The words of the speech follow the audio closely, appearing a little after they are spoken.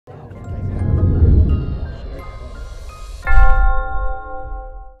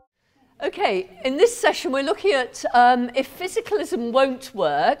Okay, in this session we're looking at if physicalism won't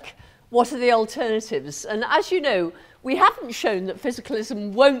work, what are the alternatives? And as you know, we haven't shown that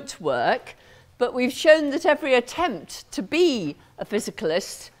physicalism won't work, but we've shown that every attempt to be a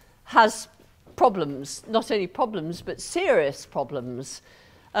physicalist has problems, not only problems, but serious problems.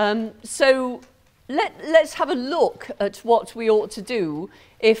 So let's have a look at what we ought to do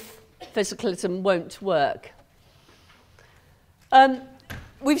if physicalism won't work.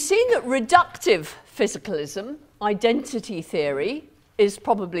 We've seen that reductive physicalism, identity theory, is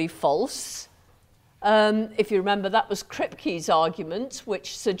probably false. If you remember, that was Kripke's argument,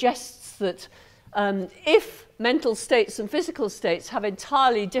 which suggests that if mental states and physical states have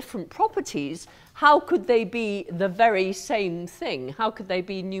entirely different properties, how could they be the very same thing? How could they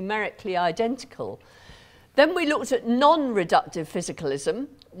be numerically identical? Then we looked at non-reductive physicalism.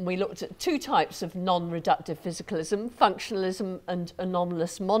 We looked at two types of non-reductive physicalism, functionalism and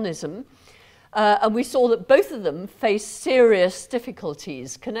anomalous monism. And we saw that both of them face serious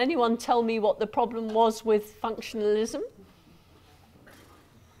difficulties. Can anyone tell me what the problem was with functionalism?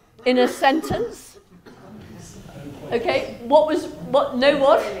 In a sentence? Okay, no what? No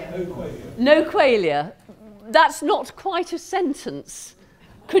qualia. No qualia. That's not quite a sentence.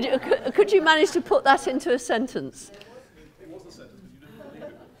 Could you manage to put that into a sentence? It was a sentence, but you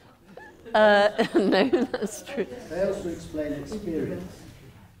didn't believe it. No, that's true. It fails to explain experience.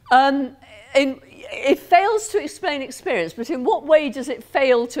 It fails to explain experience, but in what way does it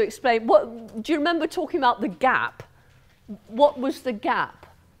fail to explain? Do you remember talking about the gap? What was the gap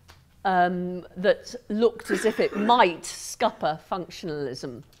that looked as if it might scupper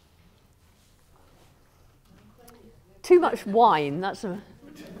functionalism? Too much wine, that's a...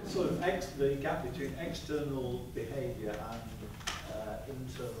 Sort of the gap between external behaviour and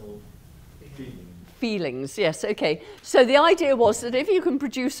internal feelings, yes, okay. So the idea was that if you can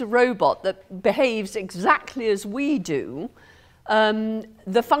produce a robot that behaves exactly as we do, the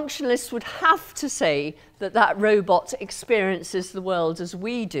functionalists would have to say that that robot experiences the world as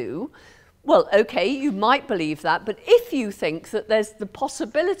we do. Well, okay, you might believe that, but if you think that there's the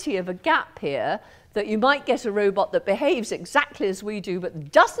possibility of a gap here, that you might get a robot that behaves exactly as we do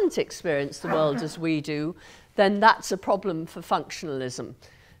but doesn't experience the world as we do, then that's a problem for functionalism.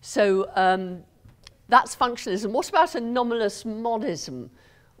 So that's functionalism. What about anomalous monism?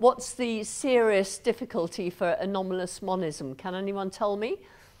 What's the serious difficulty for anomalous monism? Can anyone tell me?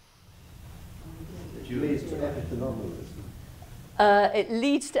 It leads to epiphenomenalism. It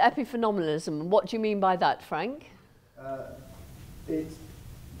leads to epiphenomenalism. What do you mean by that, Frank? It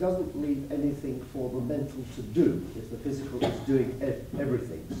doesn't leave anything for the mental to do if the physical is doing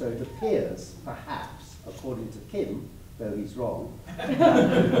everything. So it appears, perhaps, according to Kim, though he's wrong,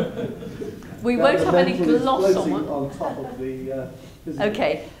 we won't have any gloss on top of the physical.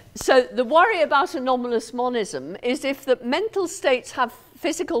 Okay, so the worry about anomalous monism is if the mental states have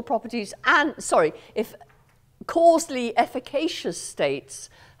physical properties and, if causally efficacious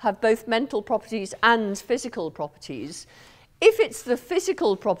states have both mental properties and physical properties, if it's the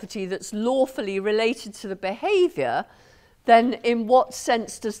physical property that's lawfully related to the behaviour, then in what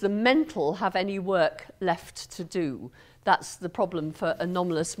sense does the mental have any work left to do? That's the problem for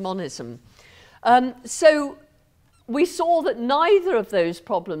anomalous monism. So we saw that neither of those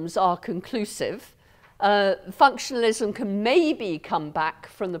problems are conclusive. Functionalism can maybe come back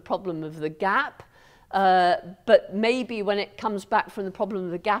from the problem of the gap, but maybe when it comes back from the problem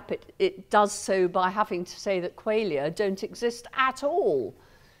of the gap, it does so by having to say that qualia don't exist at all.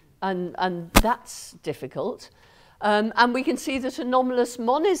 And that's difficult. And we can see that anomalous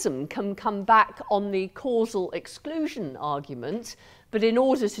monism can come back on the causal exclusion argument, but in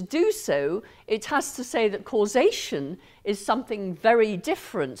order to do so, it has to say that causation is something very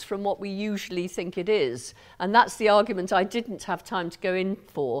different from what we usually think it is. And that's the argument I didn't have time to go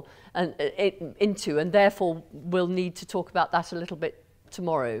into, and therefore we'll need to talk about that a little bit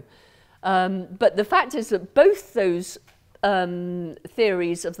tomorrow. But the fact is that both those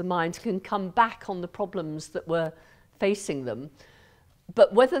theories of the mind can come back on the problems that were facing them,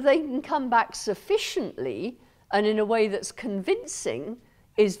 but whether they can come back sufficiently and in a way that's convincing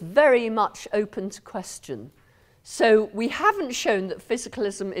is very much open to question. So we haven't shown that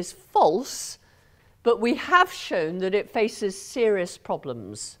physicalism is false, but we have shown that it faces serious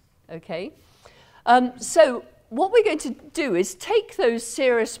problems. Okay? So what we're going to do is take those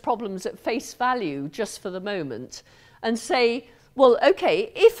serious problems at face value just for the moment and say, well,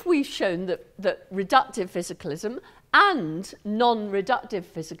 okay, if we've shown that reductive physicalism and non-reductive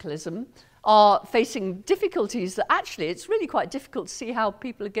physicalism are facing difficulties that actually it's really quite difficult to see how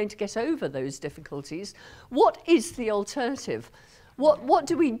people are going to get over those difficulties, what is the alternative? what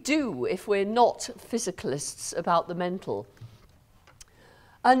do we do if we're not physicalists about the mental?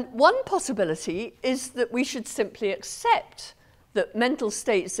 And one possibility is that we should simply accept that mental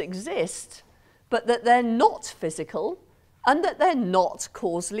states exist, but that they're not physical and that they're not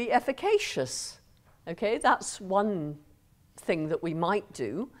causally efficacious. Okay, that's one thing that we might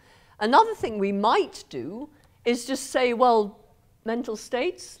do. Another thing we might do is just say, well, mental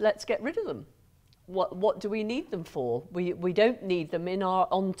states, let's get rid of them. What do we need them for? We don't need them in our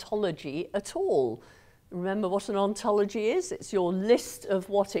ontology at all. Remember what an ontology is? It's your list of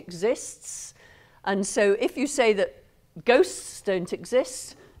what exists. And so if you say that ghosts don't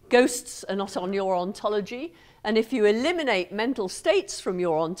exist, ghosts are not on your ontology, and if you eliminate mental states from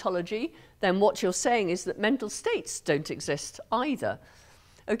your ontology, then what you're saying is that mental states don't exist either.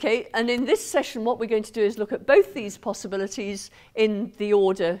 Okay, and in this session what we're going to do is look at both these possibilities in the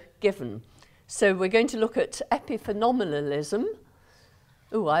order given. So we're going to look at epiphenomenalism.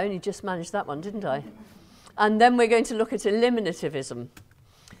 Oh, I only just managed that one, didn't I? And then we're going to look at eliminativism.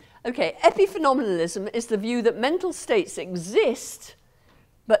 Okay, epiphenomenalism is the view that mental states exist,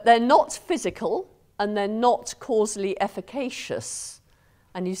 but they're not physical and they're not causally efficacious.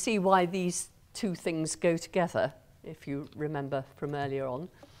 And you see why these two things go together, if you remember from earlier on.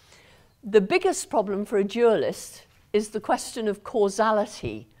 The biggest problem for a dualist is the question of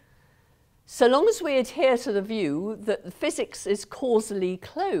causality. So long as we adhere to the view that physics is causally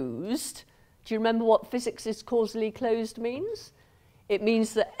closed, do you remember what physics is causally closed means? It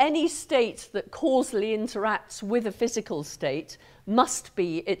means that any state that causally interacts with a physical state must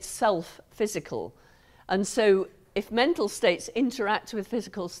be itself physical. And so if mental states interact with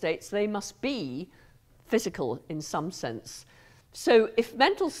physical states, they must be physical in some sense. So if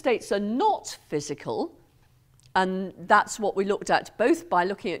mental states are not physical, and that's what we looked at both by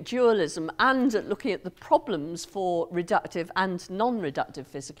looking at dualism and at looking at the problems for reductive and non-reductive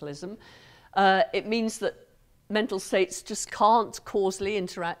physicalism, it means that mental states just can't causally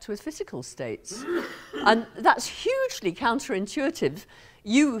interact with physical states. And that's hugely counterintuitive.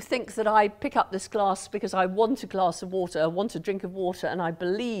 You think that I pick up this glass because I want a glass of water, I want a drink of water, and I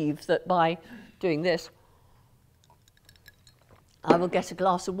believe that by doing this, I will get a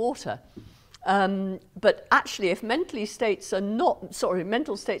glass of water. But actually, if mental states are not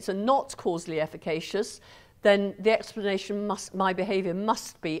causally efficacious, then the explanation my behaviour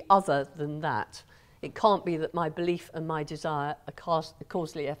must be other than that. It can't be that my belief and my desire are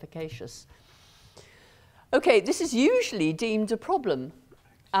causally efficacious. Okay, this is usually deemed a problem,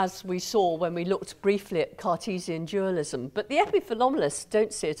 as we saw when we looked briefly at Cartesian dualism, but the epiphenomenalists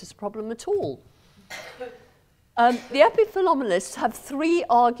don't see it as a problem at all. The epiphenomenalists have three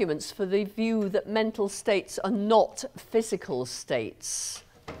arguments for the view that mental states are not physical states.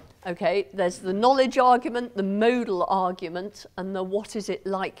 Okay, there's the knowledge argument, the modal argument, and the what is it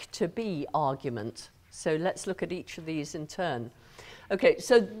like to be argument. So let's look at each of these in turn. Okay,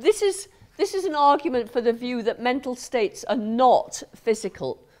 so this is an argument for the view that mental states are not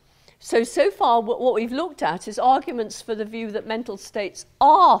physical. So far what we've looked at is arguments for the view that mental states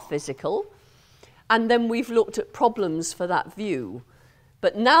are physical, and then we've looked at problems for that view.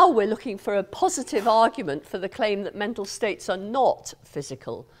 But now we're looking for a positive argument for the claim that mental states are not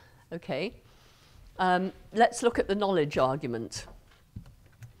physical. Okay, let's look at the knowledge argument.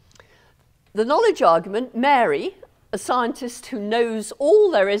 The knowledge argument, Mary, a scientist who knows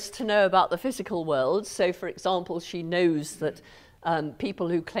all there is to know about the physical world, so for example, she knows that people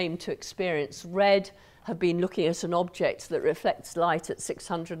who claim to experience red have been looking at an object that reflects light at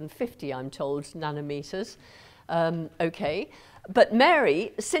 650, I'm told, nanometers. Okay, but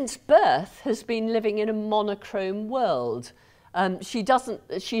Mary, since birth, has been living in a monochrome world. She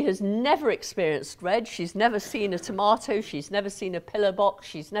has never experienced red, she's never seen a tomato, she's never seen a pillar box,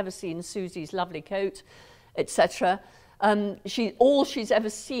 she's never seen Susie's lovely coat, etc. All she's ever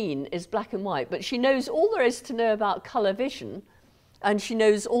seen is black and white, but she knows all there is to know about colour vision, and she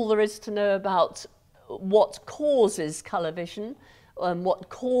knows all there is to know about what causes colour vision, what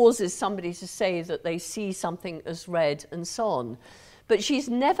causes somebody to say that they see something as red, and so on. But she's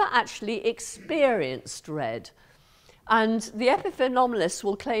never actually experienced red. And the epiphenomenalists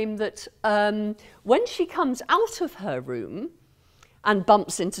will claim that when she comes out of her room and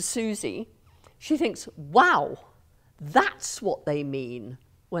bumps into Susie, she thinks, wow, that's what they mean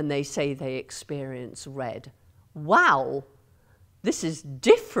when they say they experience red. Wow, this is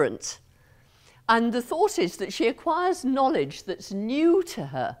different. And the thought is that she acquires knowledge that's new to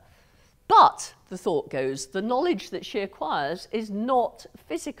her. But, the thought goes, the knowledge that she acquires is not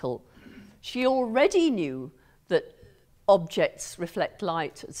physical. She already knew that objects reflect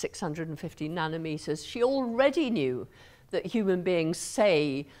light at 650 nanometers. She already knew that human beings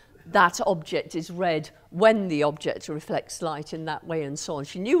say that object is red when the object reflects light in that way and so on.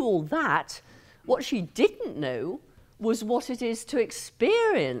 She knew all that. What she didn't know was what it is to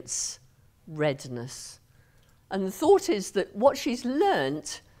experience redness. And the thought is that what she's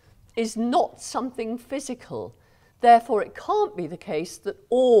learnt is not something physical. Therefore, it can't be the case that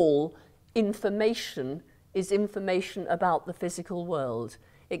all information is information about the physical world.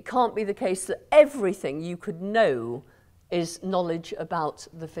 It can't be the case that everything you could know is knowledge about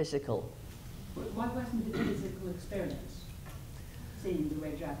the physical. Why wasn't it a physical experience, seeing the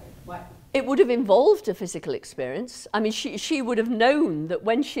red jacket? Why? It would have involved a physical experience. I mean, she would have known that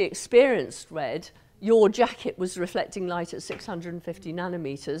when she experienced red, your jacket was reflecting light at 650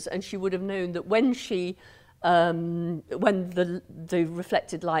 nanometers, and she would have known that when the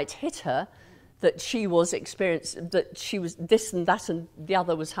reflected light hit her, that she was this and that and the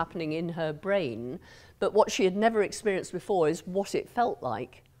other was happening in her brain. But what she had never experienced before is what it felt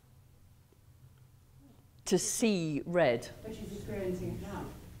like to see red. But she's experiencing it now.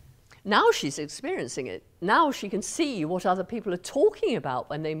 Now she's experiencing it. Now she can see what other people are talking about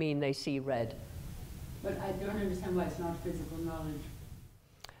when they mean they see red. But I don't understand why it's not physical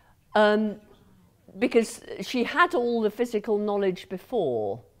knowledge. Because she had all the physical knowledge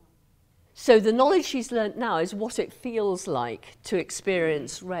before. So the knowledge she's learnt now is what it feels like to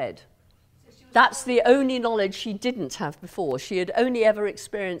experience red. That's the only knowledge she didn't have before. She had only ever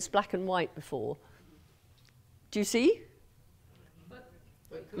experienced black and white before. Do you see?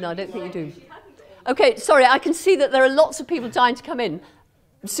 No, I don't think you do. Okay, sorry, I can see that there are lots of people dying to come in.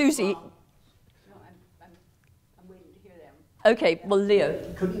 Susie. No, I'm waiting to hear them. Okay, well,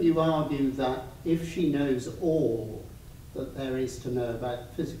 Leo. Couldn't you argue that if she knows all that there is to know about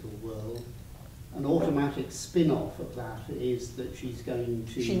the physical world, an automatic spin-off of that is that she's going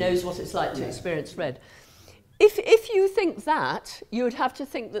to... She knows what it's like to experience red. If you think that, you would have to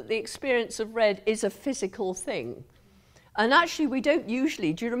think that the experience of red is a physical thing. And actually, we don't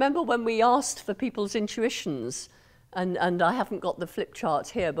usually. Do you remember when we asked for people's intuitions? And I haven't got the flip chart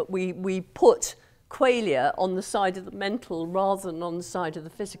here, but we put qualia on the side of the mental rather than on the side of the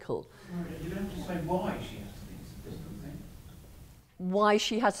physical. You don't have to say why she has to think it's a physical thing. Why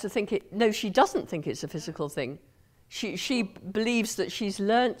she has to think it... No, she doesn't think it's a physical thing. She believes that she's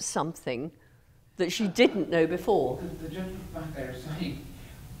learnt something that she didn't know before. The gentleman back there is saying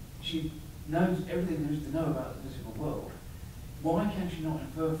she knows everything there is to know about the physical world. Why can she not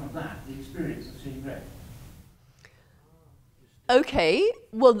infer from that the experience of seeing red? Okay,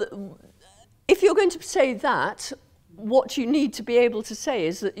 well, if you're going to say that, what you need to be able to say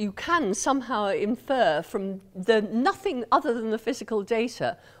is that you can somehow infer from nothing other than the physical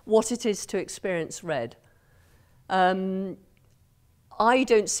data what it is to experience red. I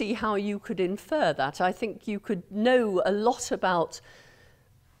don't see how you could infer that. I think you could know a lot about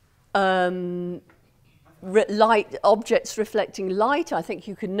light, objects reflecting light. I think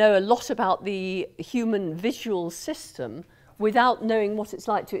you could know a lot about the human visual system without knowing what it's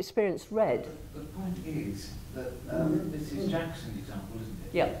like to experience red. The point is that this is Jackson's example, isn't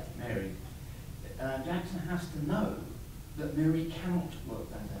it? Yeah. Mary. Jackson has to know that Mary cannot work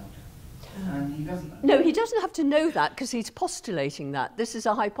that out. And he doesn't know. No, he doesn't have to know that because he's postulating that. This is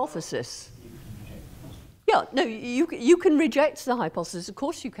a hypothesis. Yeah, no, you can reject the hypothesis, of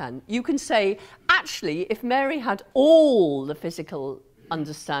course you can. You can say, actually, if Mary had all the physical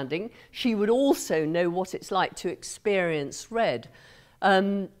understanding, she would also know what it's like to experience red.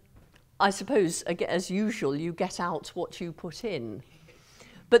 I suppose, again, as usual, you get out what you put in.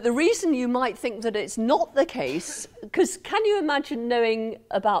 But the reason you might think that it's not the case, because can you imagine knowing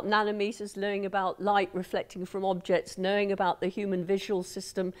about nanometers, knowing about light reflecting from objects, knowing about the human visual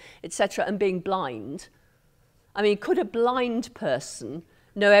system, etc., and being blind? I mean, could a blind person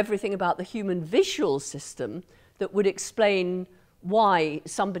know everything about the human visual system that would explain why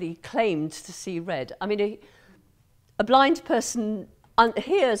somebody claimed to see red? I mean, a blind person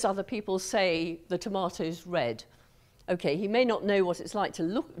hears other people say the tomato's red. Okay, he may not know what it's like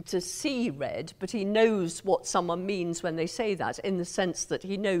to see red, but he knows what someone means when they say that, in the sense that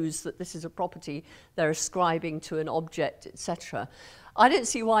he knows that this is a property they're ascribing to an object, etc. I don't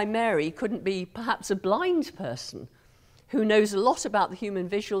see why Mary couldn't be perhaps a blind person who knows a lot about the human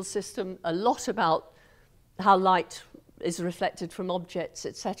visual system, a lot about how light is reflected from objects,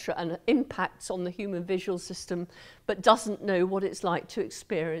 etc., and impacts on the human visual system, but doesn't know what it's like to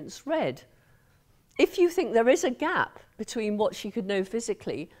experience red. If you think there is a gap between what she could know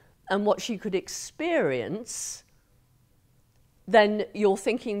physically and what she could experience, then you're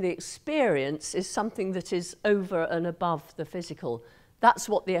thinking the experience is something that is over and above the physical. That's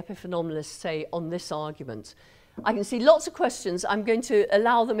what the epiphenomenalists say on this argument. I can see lots of questions. I'm going to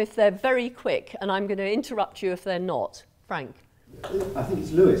allow them if they're very quick, and I'm going to interrupt you if they're not. Frank. I think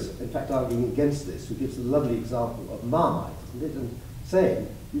it's Lewis, in fact, arguing against this, who gives a lovely example of Marmite, isn't it? And saying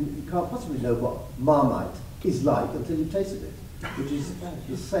you can't possibly know what Marmite is like until you've tasted it, which is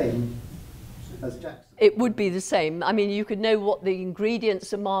the same as Jackson. It would be the same. I mean, you could know what the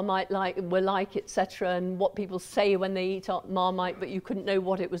ingredients of Marmite were like, etc., and what people say when they eat Marmite, but you couldn't know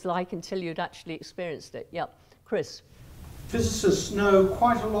what it was like until you'd actually experienced it. Yep. Chris. Physicists know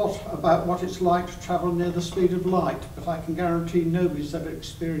quite a lot about what it's like to travel near the speed of light, but I can guarantee nobody's ever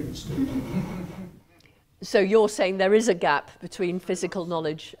experienced it. So you're saying there is a gap between physical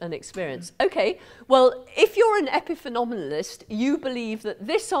knowledge and experience. Okay, well, if you're an epiphenomenalist, you believe that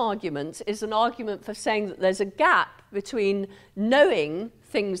this argument is an argument for saying that there's a gap between knowing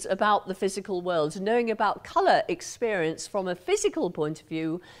things about the physical world, knowing about colour experience from a physical point of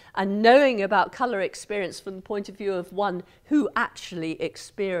view, and knowing about colour experience from the point of view of one who actually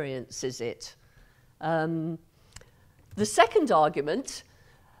experiences it. The second argument,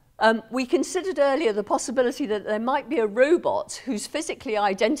 we considered earlier the possibility that there might be a robot who's physically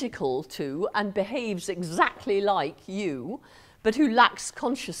identical to and behaves exactly like you, but who lacks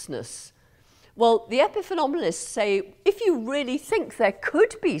consciousness. Well, the epiphenomenalists say, if you really think there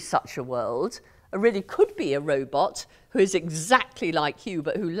could be such a world, there really could be a robot who is exactly like you,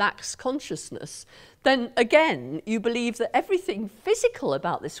 but who lacks consciousness, then again, you believe that everything physical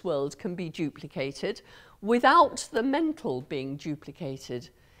about this world can be duplicated without the mental being duplicated.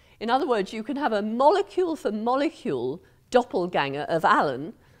 In other words, you can have a molecule for molecule doppelganger of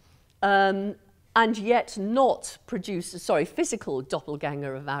Alan, and yet not produce, physical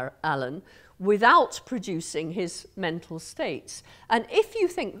doppelganger of Alan, without producing his mental states. And if you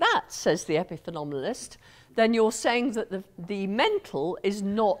think that, says the epiphenomenalist, then you're saying that the mental is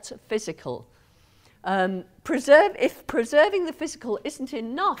not physical. If preserving the physical isn't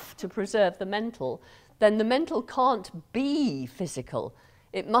enough to preserve the mental, then the mental can't be physical.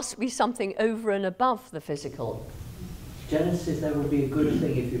 It must be something over and above the physical. Genesis, that would be a good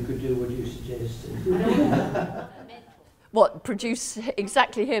thing if you could do what you suggested. What, produce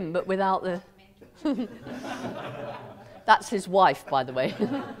exactly him, but without the... That's his wife, by the way.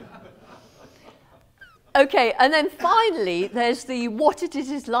 Okay, and then finally, there's the what it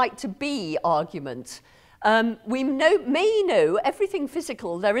is like to be argument. We may know everything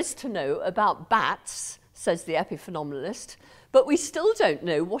physical there is to know about bats, says the epiphenomenalist, but we still don't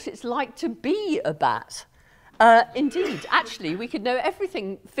know what it's like to be a bat. Indeed, actually, we could know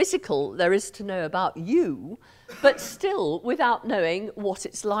everything physical there is to know about you, but still without knowing what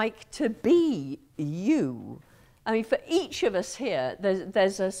it's like to be you. I mean, for each of us here,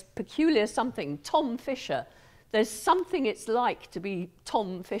 there's a peculiar something. Tom Fisher, there's something it's like to be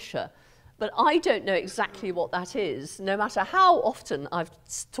Tom Fisher, but I don't know exactly what that is. No matter how often I've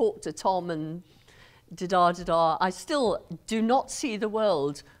talked to Tom and da-da, I still do not see the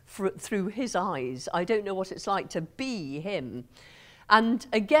world through his eyes. I don't know what it's like to be him. And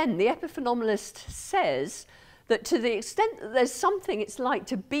again, the epiphenomenalist says that to the extent that there's something it's like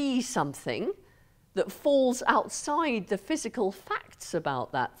to be something that falls outside the physical facts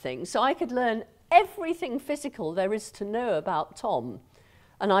about that thing. So I could learn everything physical there is to know about Tom,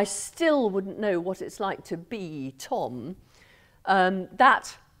 and I still wouldn't know what it's like to be Tom.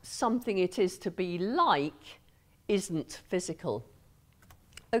 That something it is to be like isn't physical.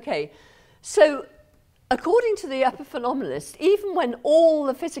 Okay, so according to the epiphenomenalist, even when all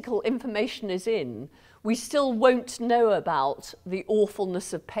the physical information is in, we still won't know about the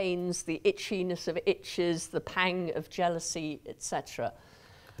awfulness of pains, the itchiness of itches, the pang of jealousy, etc.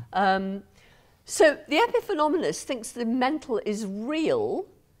 So the epiphenomenalist thinks the mental is real,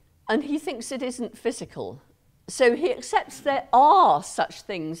 and he thinks it isn't physical. So he accepts there are such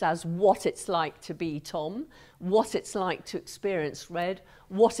things as what it's like to be Tom, what it's like to experience red,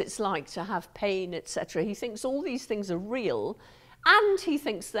 what it's like to have pain, etc. He thinks all these things are real, and he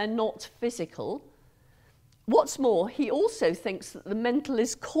thinks they're not physical. What's more, he also thinks that the mental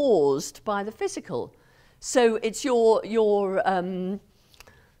is caused by the physical. So it's your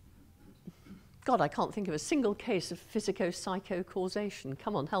God, I can't think of a single case of physico-psycho causation.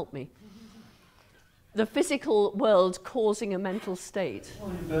 Come on, help me. The physical world causing a mental state.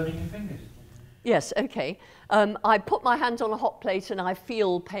 Well, you're burning your fingers. Yes, okay. I put my hand on a hot plate and I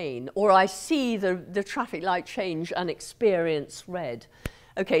feel pain, or I see the traffic light change and experience red.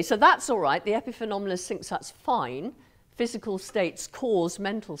 Okay, so that's all right. The epiphenomenalist thinks that's fine. Physical states cause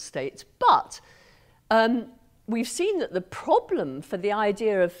mental states. But we've seen that the problem for the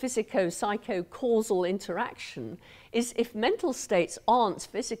idea of physico-psycho-causal interaction is if mental states aren't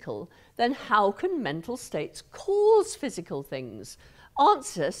physical, then how can mental states cause physical things?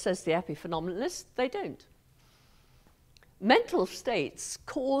 Answer, says the epiphenomenalist, they don't. Mental states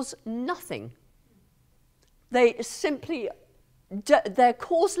cause nothing. They simply, they're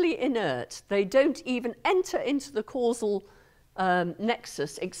causally inert. They don't even enter into the causal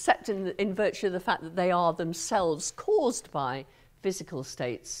nexus except in virtue of the fact that they are themselves caused by physical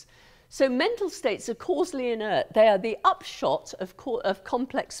states. So mental states are causally inert. They are the upshot of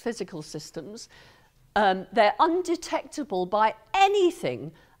complex physical systems. They're undetectable by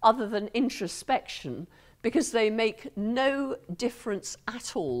anything other than introspection because they make no difference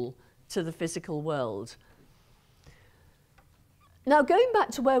at all to the physical world. Now, going back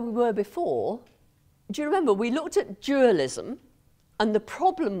to where we were before, do you remember we looked at dualism, and the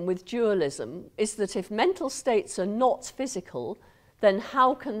problem with dualism is that if mental states are not physical, then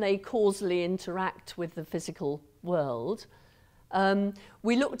how can they causally interact with the physical world?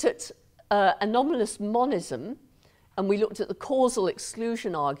 We looked at anomalous monism, and we looked at the causal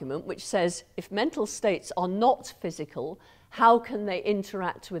exclusion argument, which says if mental states are not physical, how can they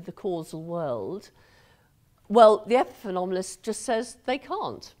interact with the causal world? Well, the epiphenomenalist just says they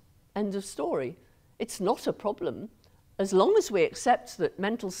can't. End of story. It's not a problem. As long as we accept that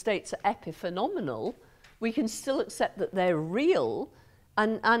mental states are epiphenomenal, we can still accept that they're real,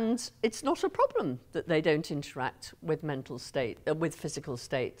 and it's not a problem that they don't interact with with physical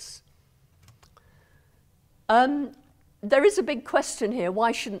states. There is a big question here,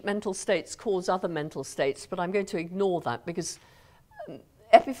 why shouldn't mental states cause other mental states? But I'm going to ignore that because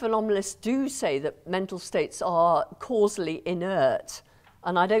epiphenomenalists do say that mental states are causally inert,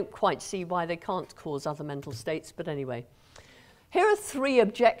 and I don't quite see why they can't cause other mental states, but anyway. Here are 3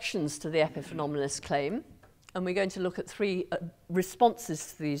 objections to the epiphenomenalist claim, and we're going to look at 3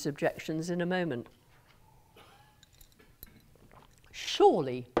 responses to these objections in a moment.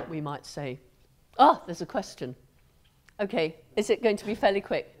 Surely, we might say. Ah, there's a question. Okay, is it going to be fairly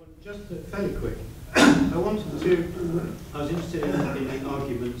quick? Well, just fairly quick. I was interested in the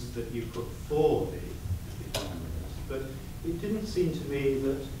arguments that you put for the epiphenomenalist, but it didn't seem to me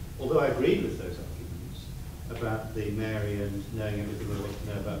that, although I agreed with those arguments about the Marianne knowing everything we want to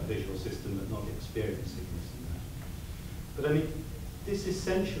know about the visual system but not experiencing this and that, but I mean, this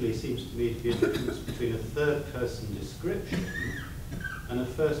essentially seems to me to be a difference between a third-person description and a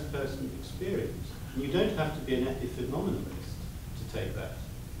first-person experience. And you don't have to be an epiphenomenalist to take that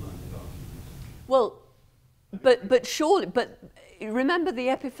line of argument. Well, but surely, but remember the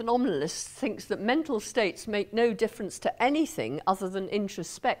epiphenomenalist thinks that mental states make no difference to anything other than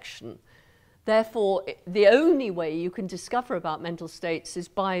introspection. Therefore, the only way you can discover about mental states is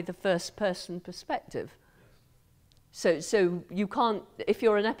by the first-person perspective. So you can't, if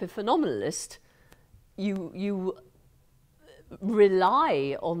you're an epiphenomenalist, you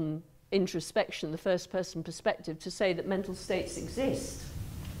rely on introspection, the first-person perspective, to say that mental states exist.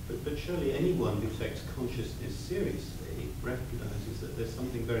 But surely anyone who takes consciousness seriously recognises that there's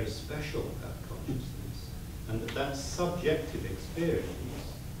something very special about consciousness, and that subjective experience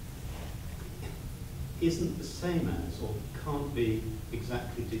isn't the same as, or can't be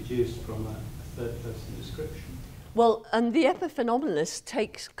exactly deduced from a third-person description. Well, and the epiphenomenalist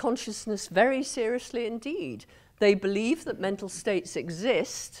takes consciousness very seriously indeed. They believe that mental states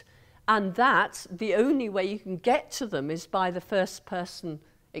exist, and that the only way you can get to them is by the first-person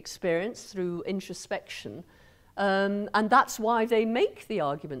experience through introspection. And that's why they make the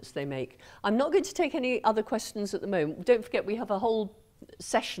arguments they make. I'm not going to take any other questions at the moment. Don't forget we have a whole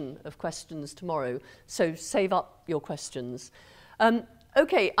session of questions tomorrow, so save up your questions.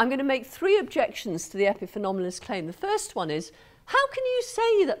 Okay, I'm going to make 3 objections to the epiphenomenalist claim. The first one is, how can you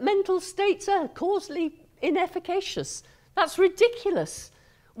say that mental states are causally inefficacious? That's ridiculous.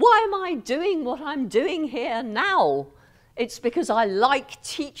 Why am I doing what I'm doing here now? It's because I like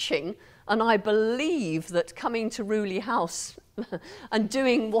teaching and I believe that coming to Rewley House and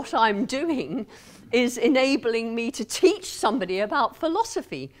doing what I'm doing is enabling me to teach somebody about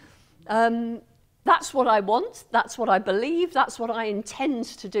philosophy. That's what I want, that's what I believe, that's what I intend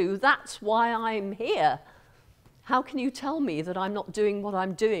to do, that's why I'm here. How can you tell me that I'm not doing what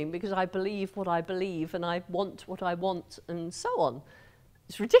I'm doing because I believe what I believe and I want what I want and so on?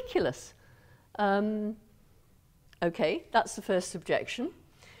 It's ridiculous. Okay, that's the first objection.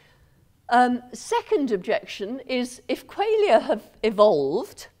 Second objection is if qualia have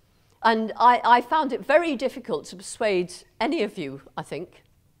evolved, and I found it very difficult to persuade any of you, I think,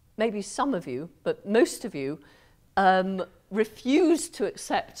 maybe some of you, but most of you, refused to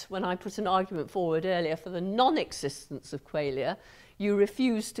accept, when I put an argument forward earlier for the non-existence of qualia, you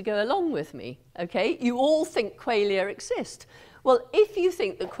refuse to go along with me, okay? You all think qualia exist. Well, if you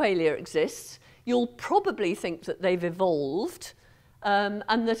think that qualia exists, you'll probably think that they've evolved, and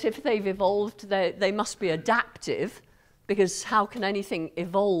that if they've evolved, they must be adaptive, because how can anything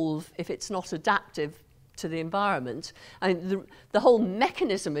evolve if it's not adaptive to the environment? And the whole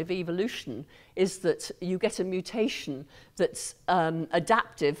mechanism of evolution is that you get a mutation that's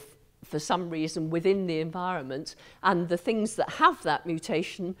adaptive for some reason within the environment, and the things that have that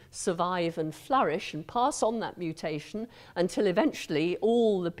mutation survive and flourish and pass on that mutation until eventually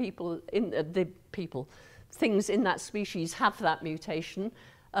all the things in that species have that mutation.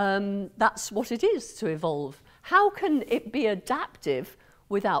 That's what it is to evolve. How can it be adaptive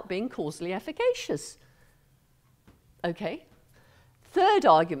without being causally efficacious? Okay. Third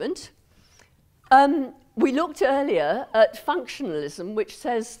argument. We looked earlier at functionalism, which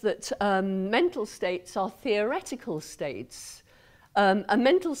says that mental states are theoretical states. A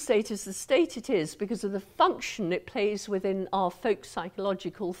mental state is the state it is because of the function it plays within our folk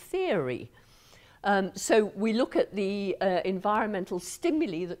psychological theory. So we look at the environmental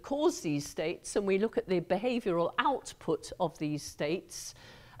stimuli that cause these states, and we look at the behavioural output of these states,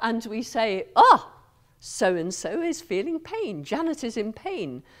 and we say, so-and-so is feeling pain. Janet is in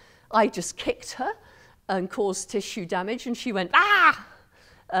pain. I just kicked her and caused tissue damage, and she went,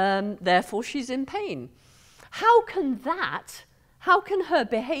 therefore she's in pain. How can her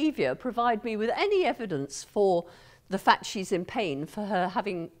behaviour provide me with any evidence for the fact she's in pain, for her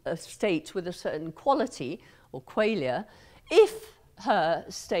having a state with a certain quality or qualia, if her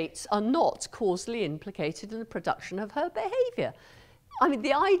states are not causally implicated in the production of her behaviour? I mean,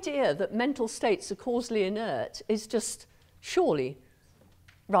 the idea that mental states are causally inert is just surely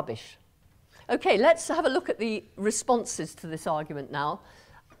rubbish. Okay, let's have a look at the responses to this argument now.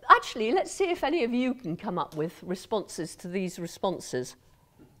 Actually, let's see if any of you can come up with responses to these responses.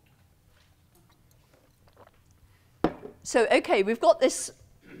 So, okay, we've got this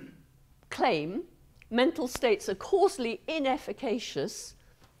claim. Mental states are causally inefficacious.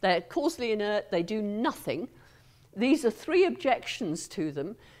 They're causally inert. They do nothing. These are 3 objections to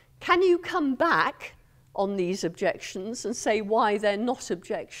them. Can you come back on these objections and say why they're not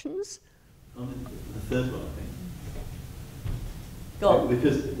objections? The third one, I think. Go on.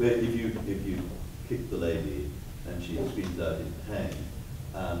 Because if you kick the lady and she screams out in pain,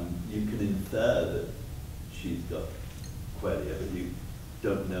 you can infer that she's got qualia, but you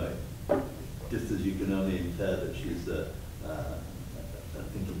don't know it. Just as you can only infer that she's a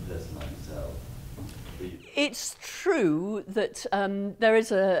thinking person like yourself. It's true that there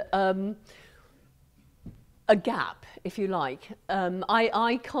is a gap, if you like.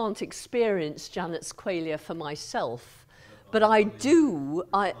 I can't experience Janet's qualia for myself, but I do.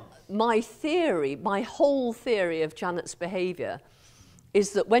 My whole theory of Janet's behaviour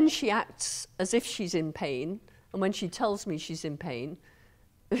is that when she acts as if she's in pain, and when she tells me she's in pain,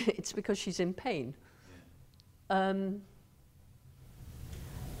 it's because she's in pain.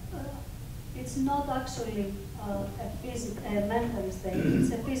 It's not actually a mental state,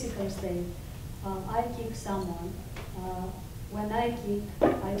 it's a physical state. I kick someone. When I kick,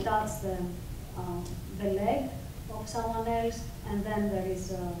 I touch the leg of someone else, and then there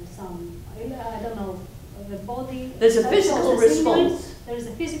is some, I don't know, the body. There's a physical response. There is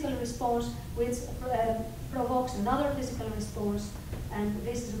a physical response which provokes another physical response, and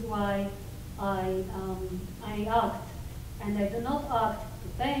this is why I act. And I do not act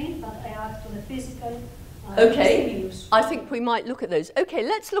to pain, but I act to the physical stimulus. I think we might look at those. Okay,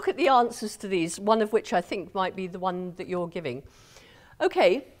 let's look at the answers to these, one of which I think might be the one that you're giving.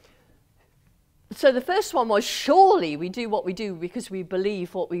 Okay, so the first one was, surely we do what we do because we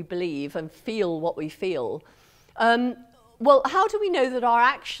believe what we believe and feel what we feel. Well, how do we know that our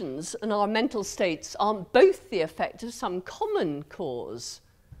actions and our mental states aren't both the effect of some common cause?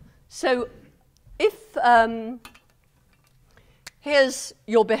 So if here's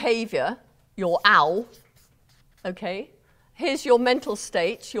your behaviour, your ow, okay? Here's your mental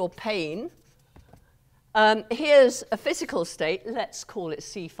state, your pain. Here's a physical state, let's call it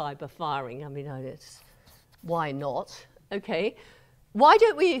C-fibre firing. I mean, why not? Okay. Why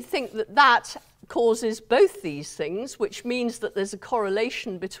don't we think that that causes both these things, which means that there's a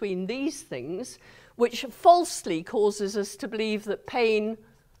correlation between these things, which falsely causes us to believe that pain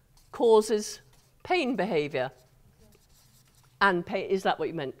causes pain behaviour? And pain, is that what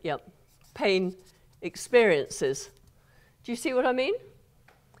you meant? Yep. Pain experiences. Do you see what I mean?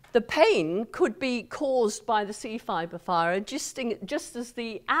 The pain could be caused by the C-fibre fire just as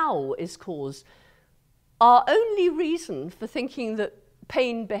the ow is caused. our only reason for thinking that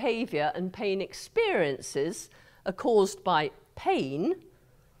pain behaviour and pain experiences are caused by pain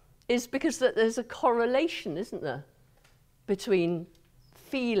is because that there's a correlation, isn't there, between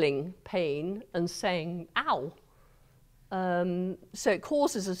feeling pain and saying, ow. So it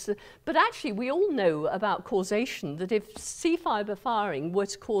causes us to, but actually we all know about causation, that if C-fibre firing were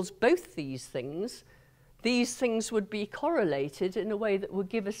to cause both these things would be correlated in a way that would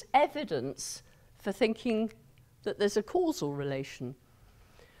give us evidence for thinking that there's a causal relation.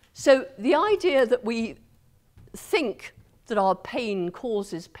 So the idea that we think that our pain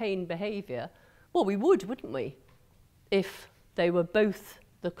causes pain behaviour, well, we would, wouldn't we, if they were both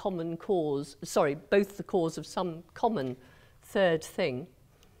the common cause, both the cause of some common third thing.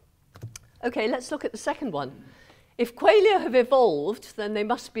 Okay, let's look at the second one. If qualia have evolved, then they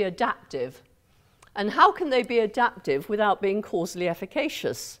must be adaptive. And how can they be adaptive without being causally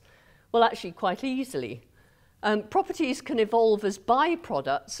efficacious? Well, actually, quite easily. Properties can evolve as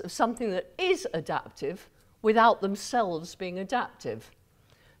byproducts of something that is adaptive without themselves being adaptive.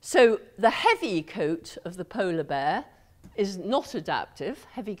 So the heavy coat of the polar bear is not adaptive.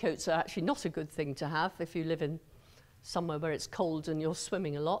 Heavy coats are actually not a good thing to have if you live in somewhere where it's cold and you're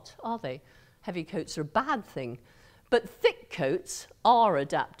swimming a lot, are they? Heavy coats are a bad thing. But thick coats are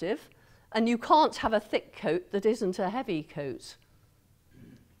adaptive, and you can't have a thick coat that isn't a heavy coat.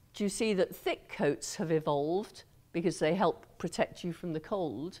 Do you see that thick coats have evolved because they help protect you from the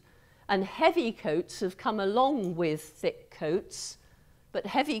cold, and heavy coats have come along with thick coats, but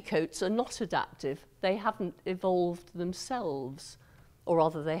heavy coats are not adaptive. They haven't evolved themselves, or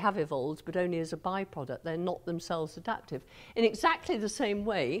rather they have evolved, but only as a byproduct. They're not themselves adaptive. In exactly the same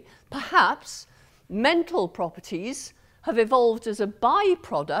way, perhaps mental properties have evolved as a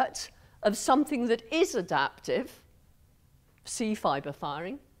byproduct of something that is adaptive, C-fibre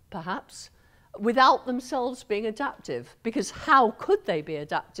firing, perhaps, without themselves being adaptive, because how could they be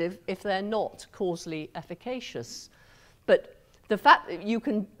adaptive if they're not causally efficacious? But the fact that you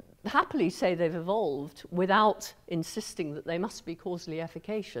can happily say they've evolved without insisting that they must be causally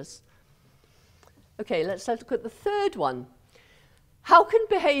efficacious. Okay, let's look at the third one. How can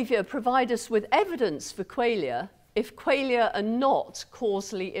behaviour provide us with evidence for qualia if qualia are not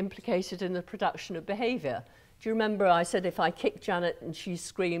causally implicated in the production of behaviour? Do you remember I said if I kick Janet and she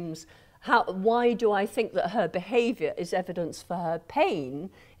screams, why do I think that her behaviour is evidence for her pain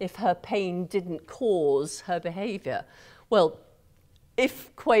if her pain didn't cause her behaviour? Well,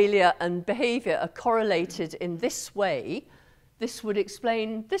 if qualia and behaviour are correlated in this way, this would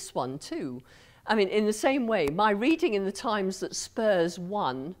explain this one too. I mean, in the same way, my reading in the Times that Spurs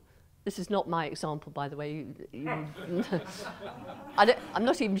won, this is not my example, by the way. I'm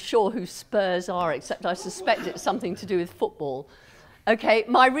not even sure who Spurs are, except I suspect it's something to do with football. Okay,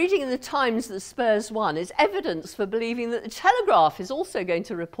 my reading in the Times that Spurs won is evidence for believing that the Telegraph is also going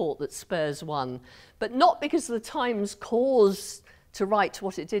to report that Spurs won, but not because the Times caused to write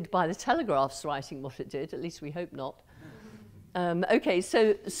what it did by the Telegraph's writing what it did, at least we hope not. Okay,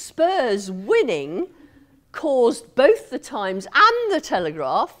 so Spurs winning caused both the Times and the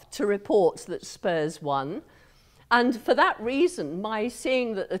Telegraph to report that Spurs won, and for that reason, my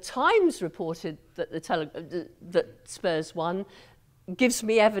seeing that the Times reported that that Spurs won gives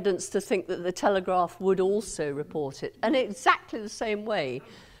me evidence to think that the Telegraph would also report it. And in exactly the same way,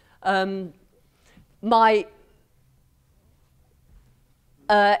 in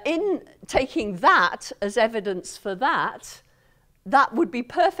taking that as evidence for that, that would be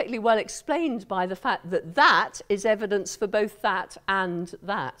perfectly well explained by the fact that that is evidence for both that and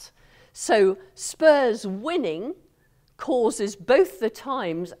that. So Spurs winning causes both the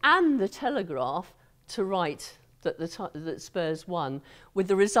Times and the Telegraph to write that Spurs won, with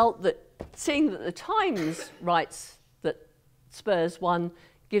the result that seeing that the Times writes that Spurs won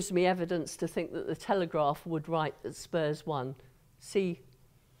gives me evidence to think that the Telegraph would write that Spurs won. See?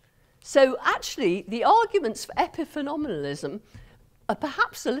 So actually, the arguments for epiphenomenalism are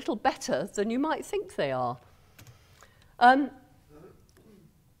perhaps a little better than you might think they are.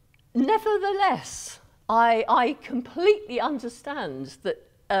 Nevertheless, I completely understand that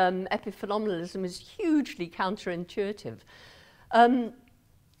epiphenomenalism is hugely counterintuitive.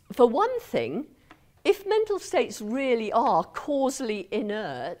 For one thing, if mental states really are causally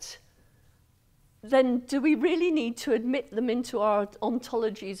inert, then do we really need to admit them into our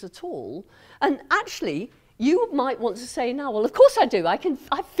ontologies at all? And actually, you might want to say now, well, of course I do. I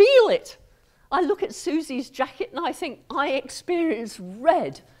feel it. I look at Susie's jacket and I think, I experience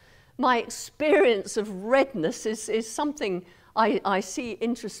red. My experience of redness is something I see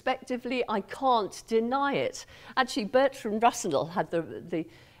introspectively, I can't deny it. Actually, Bertrand Russell had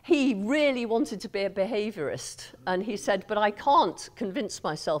he really wanted to be a behaviourist, and he said, but I can't convince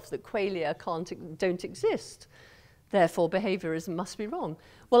myself that qualia don't exist. Therefore, behaviourism must be wrong.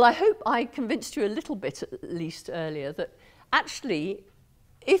 Well, I hope I convinced you a little bit, at least earlier, that actually,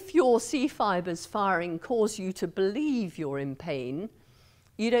 if your C fibres firing cause you to believe you're in pain,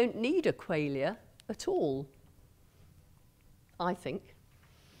 you don't need a qualia at all, I think.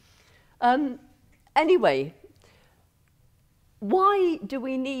 Anyway, why do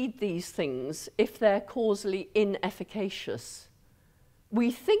we need these things if they're causally inefficacious?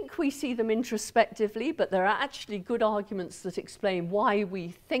 We think we see them introspectively, but there are actually good arguments that explain why we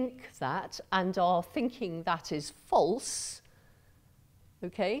think that, and our thinking that is false.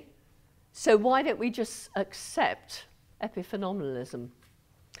 Okay? So why don't we just accept epiphenomenalism?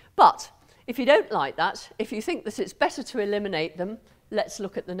 But if you don't like that, if you think that it's better to eliminate them, let's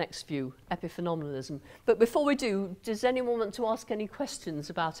look at the next view, epiphenomenalism. But before we do, does anyone want to ask any questions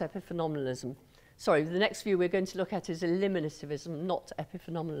about epiphenomenalism? Sorry, the next view we're going to look at is eliminativism, not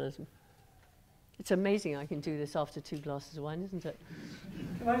epiphenomenalism. It's amazing I can do this after 2 glasses of wine, isn't it?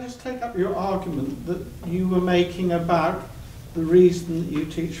 Can I just take up your argument that you were making about the reason that you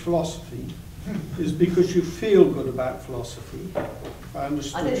teach philosophy is because you feel good about philosophy? If I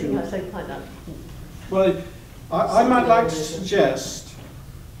understood I don't think you. I said quite that. Well, I might like to suggest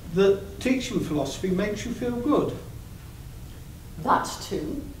that teaching philosophy makes you feel good. That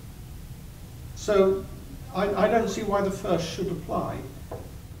too. So I don't see why the first should apply.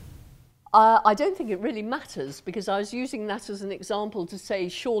 I don't think it really matters, because I was using that as an example to say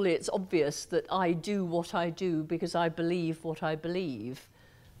surely it's obvious that I do what I do because I believe what I believe.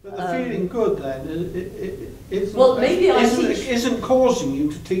 But the feeling good then isn't causing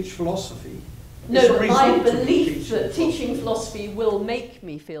you to teach philosophy. No, but my belief that teaching philosophy will make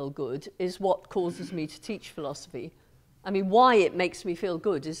me feel good is what causes me to teach philosophy. I mean, why it makes me feel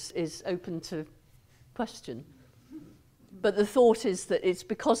good is open to question. But the thought is that it's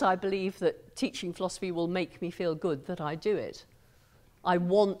because I believe that teaching philosophy will make me feel good that I do it. I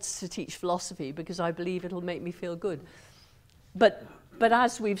want to teach philosophy because I believe it'll make me feel good. But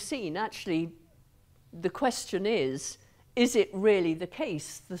as we've seen, actually, the question is it really the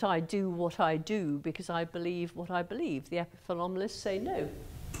case that I do what I do because I believe what I believe? The epiphenomenalists say no.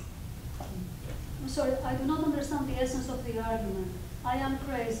 I'm sorry, I do not understand the essence of the argument. I am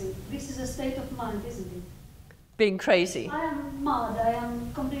crazy. This is a state of mind, isn't it? Being crazy. I am mad. I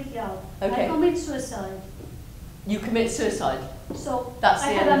am completely out. Okay. I commit suicide. You commit suicide. So that's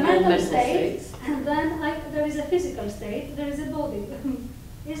I the have a mental state, and then there is a physical state, there is a body.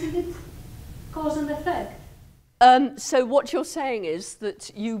 Isn't it cause and effect? So what you're saying is that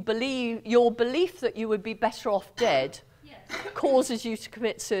you believe, your belief that you would be better off dead Yes. causes you to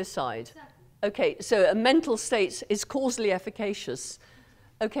commit suicide. Exactly. Okay, so a mental state is causally efficacious.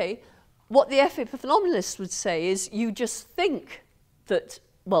 Okay, what the epiphenomenalists would say is you just think that,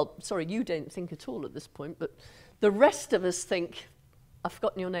 well, sorry, you don't think at all at this point, but the rest of us think, I've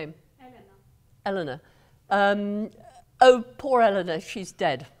forgotten your name. Eleanor. Oh, poor Eleanor, she's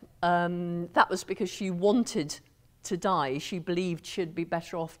dead. That was because she wanted to die. She believed she'd be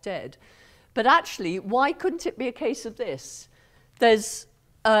better off dead. But actually, why couldn't it be a case of this? There's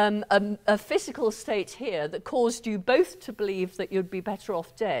a physical state here that caused you both to believe that you'd be better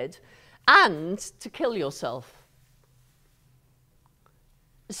off dead and to kill yourself.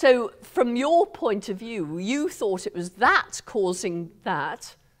 So from your point of view, you thought it was that causing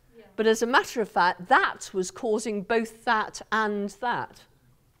that, yeah. But as a matter of fact, that was causing both that and that.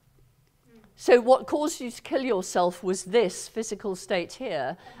 So what caused you to kill yourself was this physical state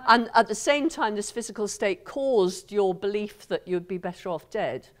here. And at the same time, this physical state caused your belief that you'd be better off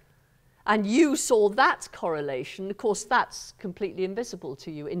dead. And you saw that correlation. Of course, that's completely invisible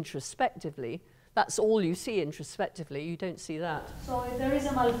to you introspectively. That's all you see introspectively. You don't see that. So if there is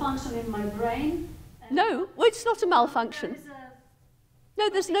a malfunction in my brain... No, well, it's not a malfunction. No,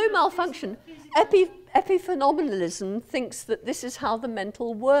 there's no malfunction. Epiphenomenalism thinks that this is how the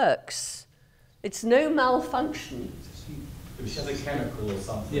mental works. It's no malfunction. It's a chemical or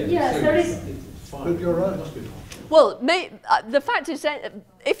something. Yes, there is. But you're right. Well, the fact is that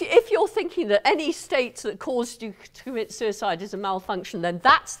if you're thinking that any state that caused you to commit suicide is a malfunction, then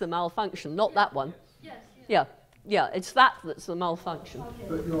that's the malfunction, not that one. Yes. Yeah, it's that's the malfunction. Okay.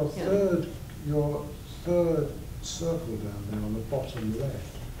 But your third circle down there on the bottom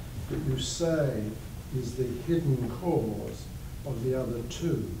left that you say is the hidden cause of the other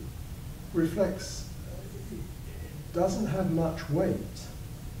two reflects, doesn't have much weight,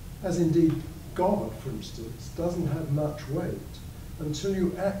 as indeed God, for instance, doesn't have much weight until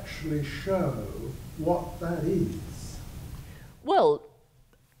you actually show what that is. Well,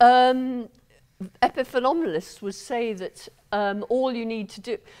 epiphenomenalists would say that all you need to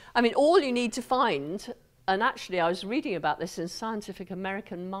do, all you need to find, and actually I was reading about this in Scientific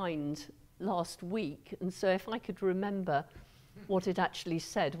American Mind last week, and so if I could remember what it actually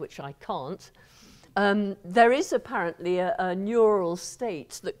said, which I can't, there is apparently a neural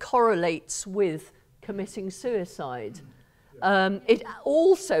state that correlates with committing suicide. It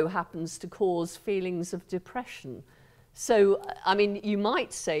also happens to cause feelings of depression. So, you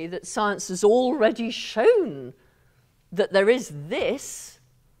might say that science has already shown that there is this,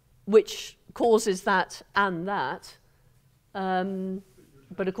 which causes that and that.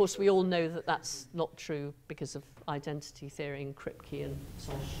 But of course, we all know that that's not true because of identity theory and Kripke and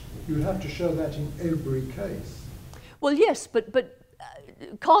so on. You have to show that in every case. Well, yes, but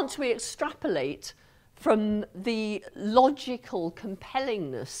can't we extrapolate from the logical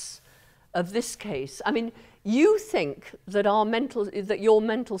compellingness of this case? You think that your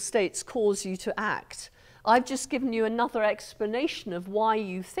mental states cause you to act. I've just given you another explanation of why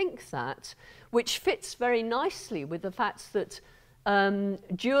you think that, which fits very nicely with the fact that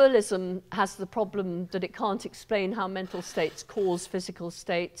dualism has the problem that it can't explain how mental states cause physical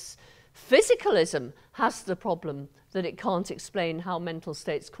states. Physicalism has the problem that it can't explain how mental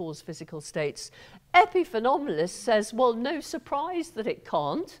states cause physical states. Epiphenomenalist says, well, no surprise that it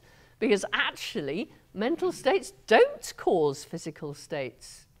can't, because actually mental states don't cause physical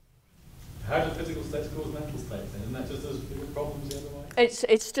states. How do physical states cause mental states? Isn't that just as big problems the other way?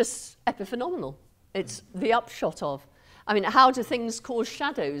 It's just epiphenomenal. It's the upshot of. How do things cause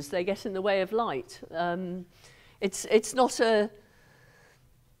shadows? They get in the way of light. It's not a...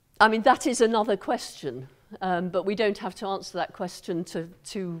 that is another question, but we don't have to answer that question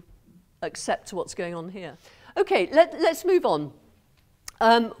to accept what's going on here. Okay, let's move on.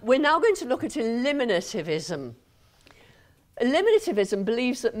 We're now going to look at eliminativism. Eliminativism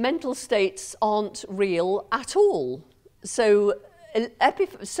believes that mental states aren't real at all. So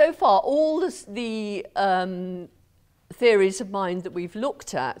far, all the theories of mind that we've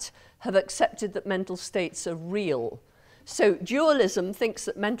looked at have accepted that mental states are real. So dualism thinks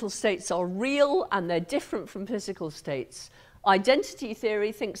that mental states are real and they're different from physical states. Identity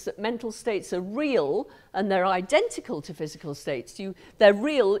theory thinks that mental states are real and they're identical to physical states. They're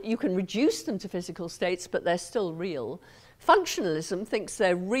real, you can reduce them to physical states, but they're still real. Functionalism thinks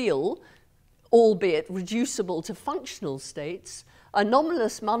they're real, albeit reducible to functional states.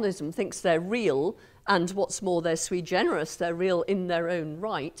 Anomalous monism thinks they're real, and what's more, they're sui generis, they're real in their own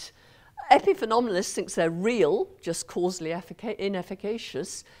right. Epiphenomenalists thinks they're real, just causally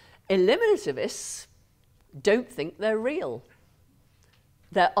inefficacious. Eliminativists don't think they're real.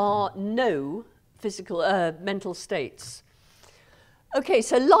 There are no physical, mental states. Okay,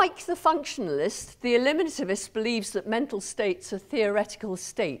 so like the functionalist, the eliminativist believes that mental states are theoretical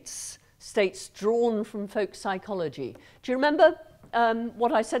states, states drawn from folk psychology. Do you remember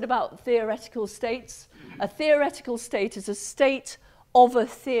what I said about theoretical states? A theoretical state is a state of a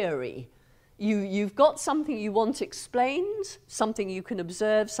theory. You've got something you want explained, something you can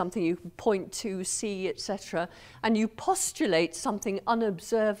observe, something you can point to, see, etc., and you postulate something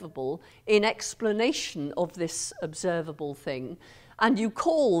unobservable in explanation of this observable thing, and you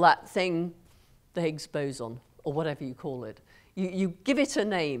call that thing the Higgs boson, or whatever you call it. You give it a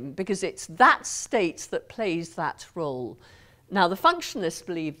name, because it's that state that plays that role. Now, the functionalists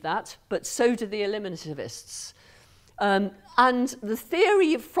believe that, but so do the eliminativists. And the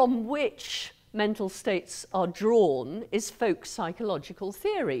theory from which mental states are drawn is folk psychological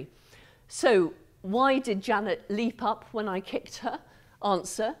theory. So why did Janet leap up when I kicked her?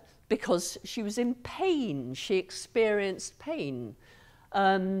 Answer, because she was in pain. She experienced pain.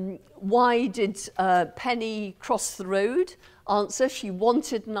 Why did Penny cross the road? Answer, she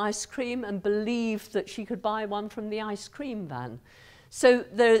wanted an ice cream and believed that she could buy one from the ice cream van. So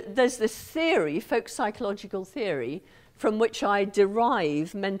there's this theory, folk psychological theory, from which I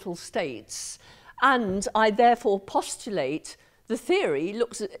derive mental states, and I therefore postulate the theory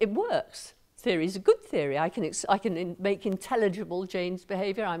it works. Theory is a good theory. I can make intelligible Jane's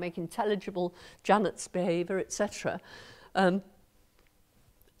behaviour, I make intelligible Janet's behaviour, etc.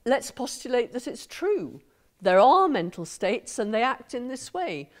 Let's postulate that it's true. There are mental states and they act in this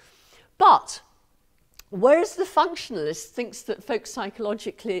way. But whereas the functionalist thinks that folk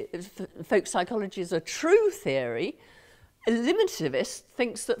psychology is a true theory, eliminativist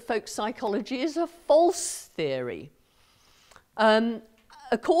thinks that folk psychology is a false theory.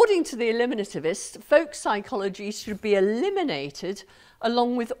 according to the eliminativists, folk psychology should be eliminated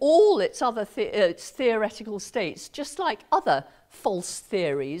along with all its other its theoretical states, just like other false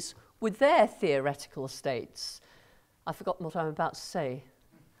theories with their theoretical states. I've forgotten what I'm about to say.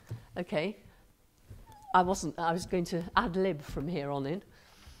 Okay. I was going to ad lib from here on in.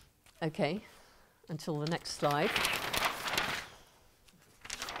 Okay. Until the next slide.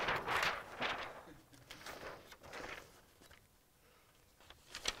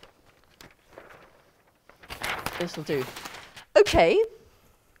 This will do. Okay.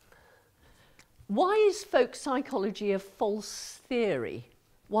 Why is folk psychology a false theory?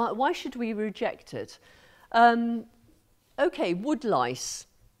 Why should we reject it? Okay, woodlice.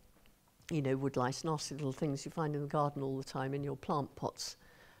 You know, woodlice, nasty little things you find in the garden all the time in your plant pots.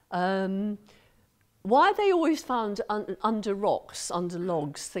 Why are they always found under rocks, under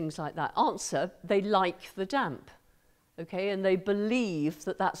logs, things like that? Answer, they like the damp. Okay, and they believe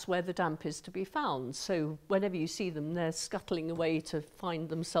that that's where the damp is to be found. So whenever you see them, they're scuttling away to find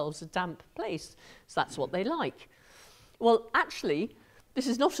themselves a damp place. So that's what they like. Well, actually, this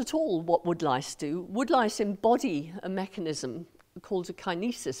is not at all what woodlice do. Woodlice embody a mechanism called a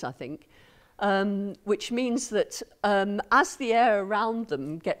kinesis, I think, which means that as the air around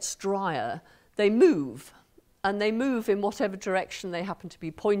them gets drier, they move, and they move in whatever direction they happen to be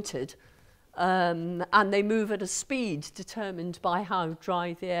pointed. And they move at a speed determined by how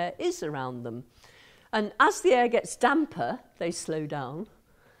dry the air is around them. And as the air gets damper, they slow down.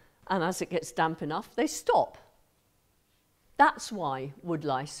 And as it gets damp enough, they stop. That's why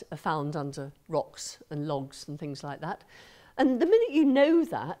woodlice are found under rocks and logs and things like that. And the minute you know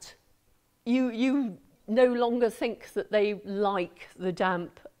that, you no longer think that they like the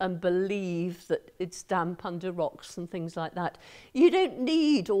damp and believe that it's damp under rocks and things like that. You don't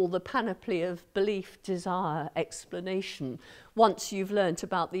need all the panoply of belief, desire, explanation once you've learnt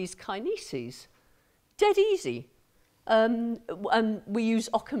about these kineses. Dead easy. And we use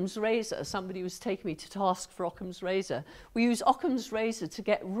Occam's razor. Somebody was taking me to task for Occam's razor. We use Occam's razor to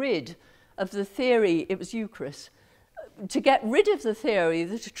get rid of the theory, it was you, Chris, to get rid of the theory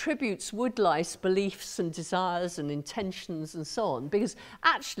that attributes woodlice beliefs and desires and intentions and so on, because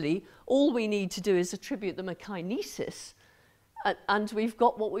actually all we need to do is attribute them a kinesis, and we've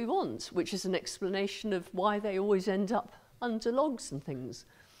got what we want, which is an explanation of why they always end up under logs and things.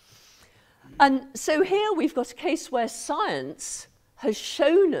 And so here we've got a case where science has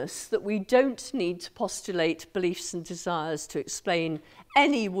shown us that we don't need to postulate beliefs and desires to explain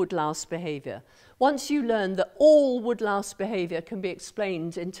any woodlouse behaviour. Once you learn that all woodlouse behaviour can be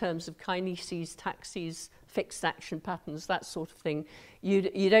explained in terms of kineses, taxes, fixed action patterns, that sort of thing,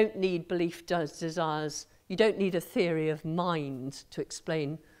 you don't need belief, desires, you don't need a theory of mind to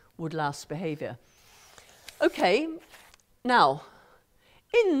explain woodlouse behaviour. Okay, now,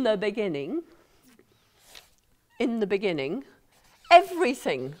 in the beginning,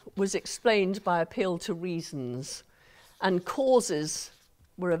 everything was explained by appeal to reasons, and causes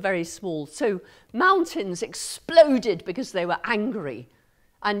were a very small. So mountains exploded because they were angry,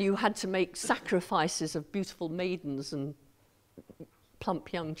 and you had to make sacrifices of beautiful maidens and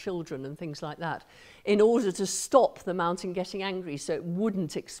plump young children and things like that in order to stop the mountain getting angry so it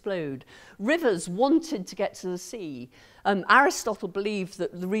wouldn't explode. Rivers wanted to get to the sea. Aristotle believed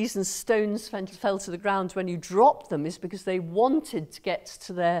that the reason stones fell to the ground when you dropped them is because they wanted to get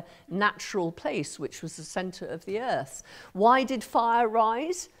to their natural place, which was the centre of the earth. Why did fire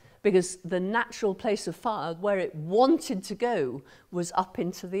rise? Because the natural place of fire, where it wanted to go, was up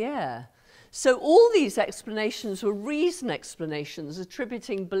into the air. So all these explanations were reason explanations,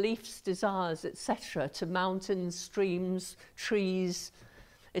 attributing beliefs, desires, etc. to mountains, streams, trees,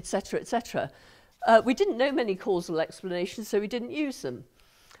 etc., etc. We didn't know many causal explanations, so we didn't use them.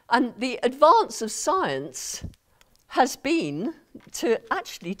 And the advance of science has been to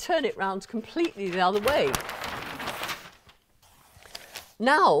actually turn it round completely the other way.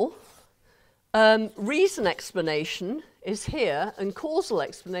 Now, reason explanation is here and causal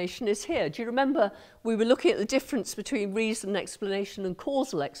explanation is here. Do you remember we were looking at the difference between reason explanation and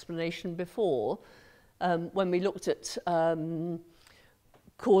causal explanation before, when we looked at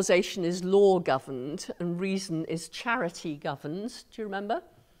causation is law governed and reason is charity governed. Do you remember?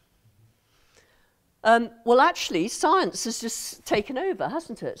 Well, actually, science has just taken over,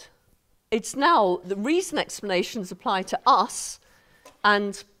 hasn't it? It's now the reason explanations apply to us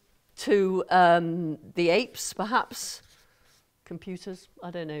and to the apes, perhaps, computers,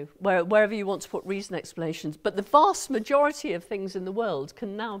 I don't know, wherever you want to put reason explanations. But the vast majority of things in the world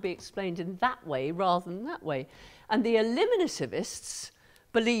can now be explained in that way rather than that way. And the eliminativists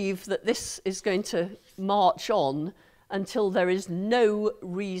believe that this is going to march on until there is no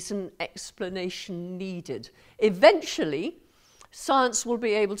reason explanation needed. Eventually, science will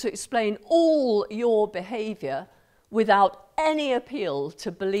be able to explain all your behaviour without any appeal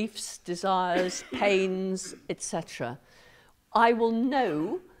to beliefs, desires, pains, etc. I will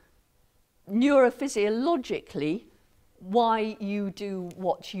know neurophysiologically why you do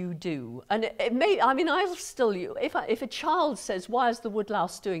what you do. And it may, I mean, I'll still, if a child says, why is the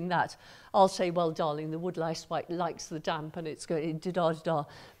woodlouse doing that? I'll say, well, darling, the woodlouse likes the damp and it's going da-da-da.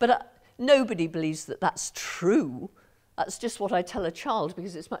 But nobody believes that that's true. That's just what I tell a child,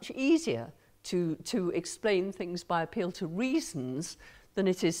 because it's much easier to explain things by appeal to reasons than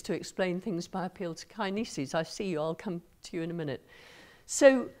it is to explain things by appeal to kineses. I see you, I'll come to you in a minute.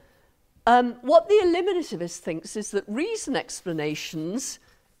 So what the eliminativist thinks is that reason explanations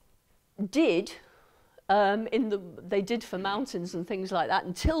did, they did for mountains and things like that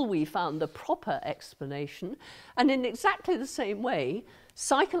until we found the proper explanation. And in exactly the same way,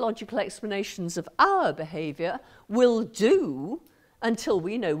 psychological explanations of our behaviour will do until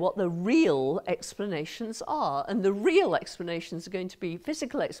we know what the real explanations are. And the real explanations are going to be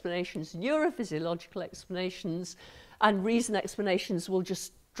physical explanations, neurophysiological explanations, and reason explanations will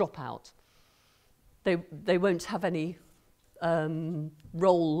just drop out. They won't have any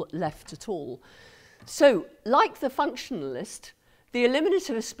role left at all. So, like the functionalist, the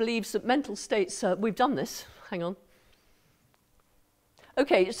eliminativist believes that mental states are, we've done this, hang on.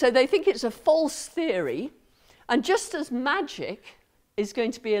 Okay, so they think it's a false theory, and just as magic is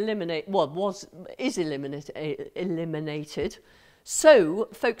going to be eliminated, eliminated, so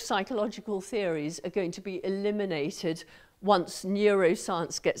folk psychological theories are going to be eliminated once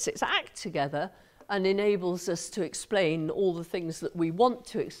neuroscience gets its act together and enables us to explain all the things that we want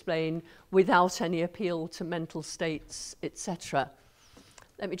to explain without any appeal to mental states, etc.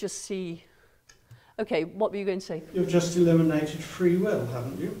 Let me just see. Okay, what were you going to say? You've just eliminated free will,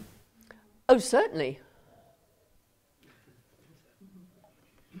 haven't you? Oh, certainly.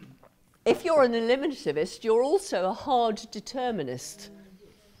 If you're an eliminativist, you're also a hard determinist.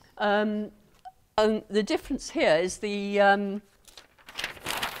 And the difference here is the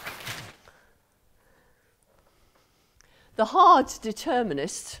hard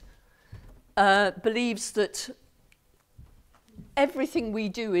determinist believes that everything we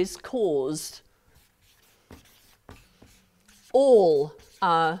do is caused. All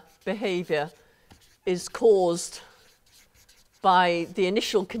our behaviour is caused by the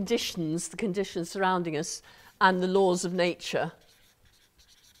initial conditions, the conditions surrounding us, and the laws of nature.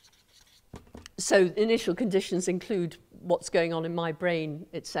 So initial conditions include what's going on in my brain,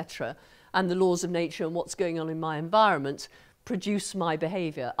 etc., and the laws of nature and what's going on in my environment produce my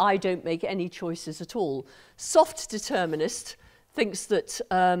behaviour. I don't make any choices at all. Soft determinist thinks that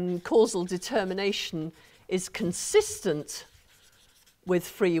causal determination is consistent with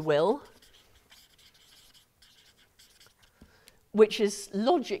free will, which is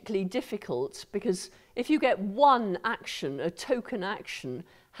logically difficult, because if you get one action, a token action,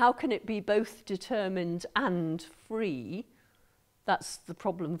 how can it be both determined and free? That's the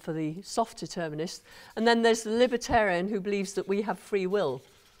problem for the soft determinist. And then there's the libertarian who believes that we have free will.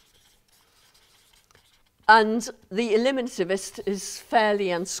 And the eliminativist is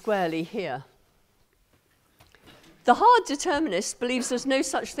fairly and squarely here. The hard determinist believes there's no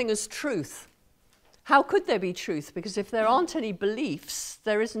such thing as truth. How could there be truth? Because if there aren't any beliefs,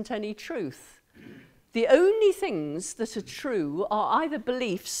 there isn't any truth. The only things that are true are either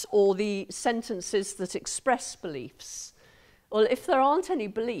beliefs or the sentences that express beliefs. Well, if there aren't any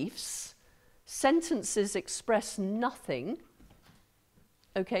beliefs, sentences express nothing.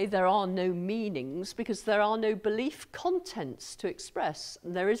 Okay, there are no meanings because there are no belief contents to express.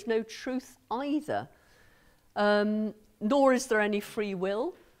 And there is no truth either. Nor is there any free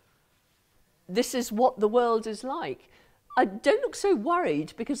will. This is what the world is like. I don't look so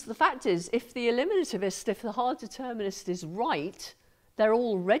worried, because the fact is, if the eliminativist, if the hard determinist is right, they're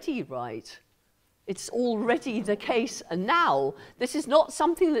already right. It's already the case. And now, this is not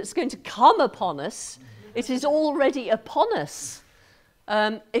something that's going to come upon us. It is already upon us.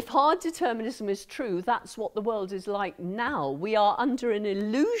 If hard determinism is true, that's what the world is like now. We are under an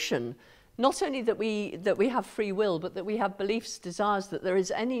illusion. Not only that we have free will, but that we have beliefs, desires, that there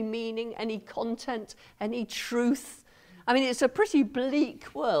is any meaning, any content, any truth. I mean, it's a pretty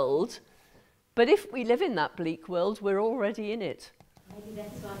bleak world, but if we live in that bleak world, we're already in it. Maybe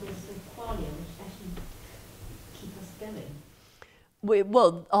that's why there's so qualia, which actually keep us going.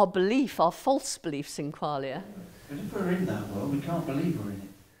 Well, our belief, our false beliefs in qualia. But if we're in that world, we can't believe we're in it.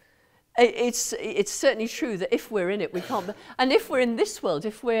 It's certainly true that if we're in it, we can't. And if we're in this world,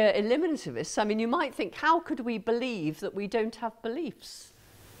 if we're eliminativists, I mean, you might think, how could we believe that we don't have beliefs?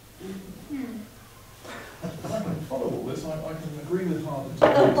 I can follow all this. I can agree with Harlan.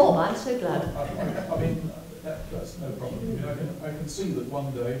 Oh, Bob, I'm so glad. I mean, that's no problem. I mean, I can see that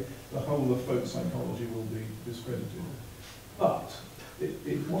one day the whole of folk psychology will be discredited. But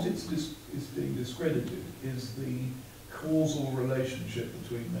what is being discredited is the causal relationship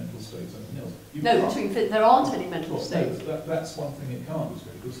between mental states and anything else. There aren't any mental states. No, that's one thing it can't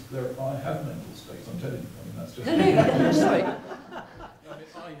discredit, because I have mental states, I'm telling you. I mean, that's just... No, sorry.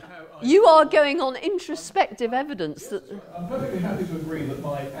 You are going on introspective evidence that... I'm perfectly happy to agree that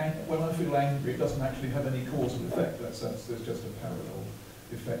when I feel angry, it doesn't actually have any causal effect. There's just a parallel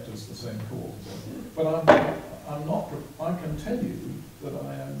effect as the same cause. But I'm not. I can tell you that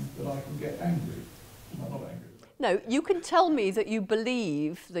I can get angry. I'm not angry. No, you can tell me that you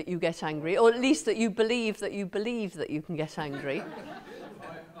believe that you get angry, or at least that you believe that you can get angry.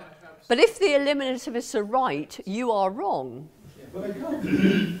 But if the eliminativists are right, you are wrong. Well, they can't.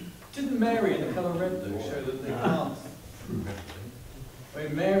 Didn't Mary in The Colour Red, though, show that they can't prove everything? I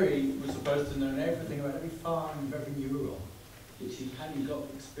mean, Mary was supposed to know everything about every farm of every neuron, yet she hadn't got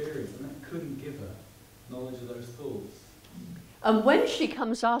experience, and that couldn't give her knowledge of those thoughts. And when she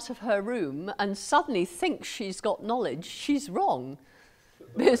comes out of her room and suddenly thinks she's got knowledge, she's wrong.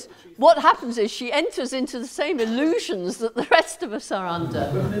 Because what happens is she enters into the same illusions that the rest of us are under.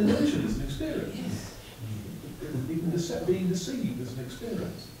 But an illusion is an experience. Even being deceived is an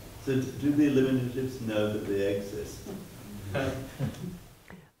experience. So do the eliminatives know that they exist?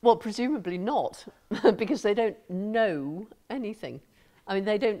 Well, presumably not, because they don't know anything. I mean,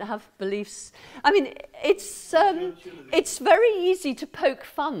 they don't have beliefs. I mean, it's very easy to poke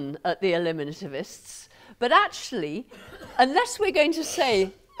fun at the eliminativists, but actually, unless we're going to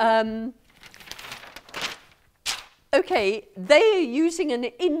say, okay, they are using an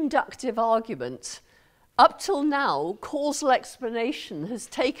inductive argument. Up till now, causal explanation has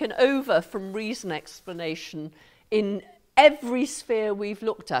taken over from reason explanation in every sphere we've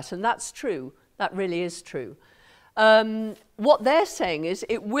looked at, and that's true. That really is true. What they're saying is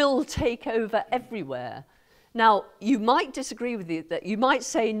it will take over everywhere. Now, you might disagree with that. You might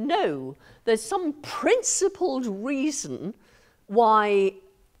say, no, there's some principled reason why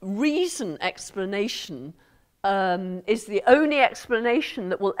reason explanation is the only explanation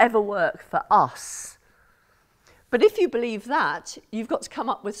that will ever work for us. But if you believe that, you've got to come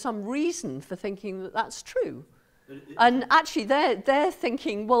up with some reason for thinking that that's true. And actually, they're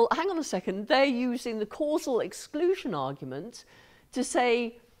thinking, well, hang on a second, they're using the causal exclusion argument to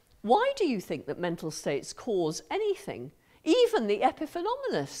say, why do you think that mental states cause anything? Even the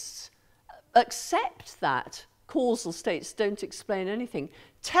epiphenomenalists accept that causal states don't explain anything.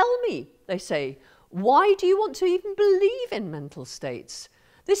 Tell me, they say, why do you want to even believe in mental states?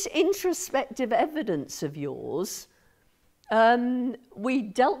 This introspective evidence of yours, we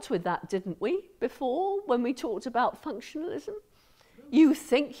dealt with that, didn't we, before, when we talked about functionalism? You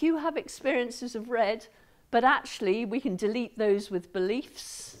think you have experiences of red, but actually we can delete those with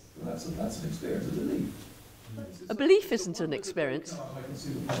beliefs. That's an experience, a belief. A belief isn't an experience. I can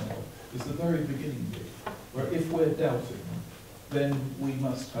see the point of is the very beginning bit, where if we're doubting, then we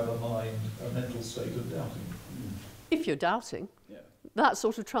must have a mental state of doubting. If you're doubting. Yeah. That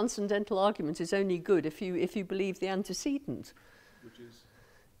sort of transcendental argument is only good if you believe the antecedent. Which is?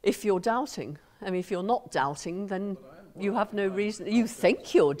 If you're doubting. I mean, if you're not doubting, then you have no reason. You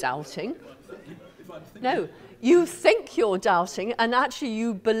think you're doubting. No, you think you're doubting, and actually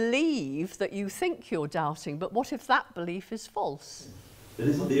you believe that you think you're doubting. But what if that belief is false? But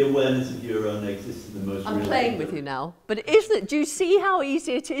isn't the awareness of your own existence the most I'm playing with you now. But isn't it, do you see how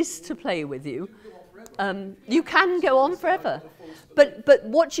easy it is to play with you? You can go on forever. But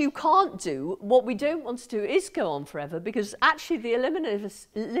what you can't do, what we don't want to do, is go on forever, because actually the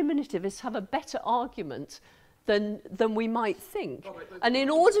eliminativists have a better argument than we might think. And in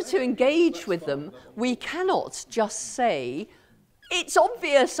order to engage with them, we cannot just say, it's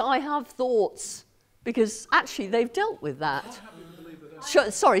obvious I have thoughts, because actually they've dealt with that.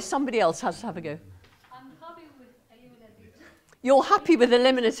 Sorry, somebody else has to have a go. I'm happy with eliminativism. You're happy with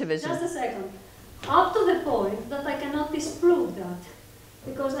eliminativism? Just a second. Up to the point that I cannot disprove that.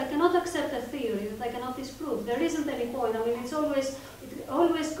 Because I cannot accept a theory that I cannot disprove. There isn't any point. I mean, it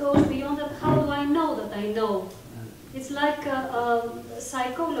always goes beyond that. How do I know that I know? It's like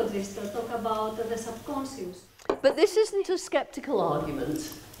psychologists that talk about the subconscious. But this isn't a skeptical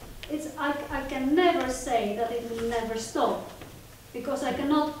argument. I can never say that it will never stop, because I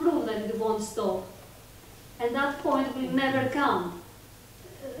cannot prove that it won't stop. And that point will never come.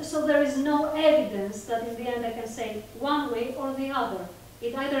 So there is no evidence that in the end I can say one way or the other.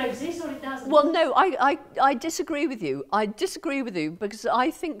 It either exists or it doesn't. Well, no, I disagree with you. I disagree with you because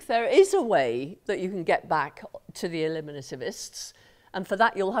I think there is a way that you can get back to the eliminativists. And for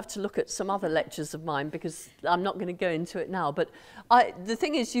that, you'll have to look at some other lectures of mine because I'm not going to go into it now. But the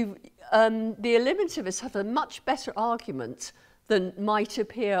thing is, the eliminativists have a much better argument than might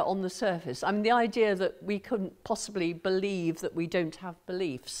appear on the surface. I mean, the idea that we couldn't possibly believe that we don't have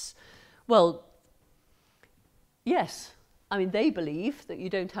beliefs. Well, yes. I mean, they believe that you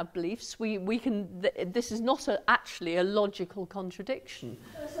don't have beliefs. This is not actually a logical contradiction.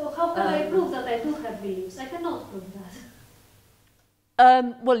 So how can I prove that I do have beliefs? I cannot prove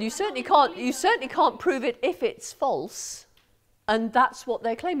that. Well, you certainly can't prove it if it's false. And that's what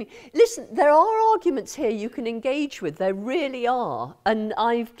they're claiming. Listen, there are arguments here you can engage with. There really are. And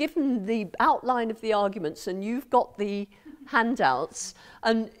I've given the outline of the arguments, and you've got the handouts.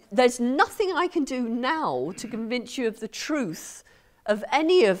 And there's nothing I can do now to convince you of the truth of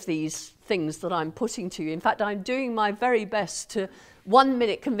any of these things that I'm putting to you. In fact, I'm doing my very best to 1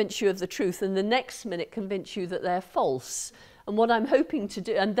 minute convince you of the truth and the next minute convince you that they're false. And what I'm hoping to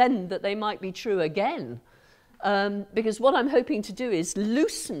do, and then that they might be true again. Because what I'm hoping to do is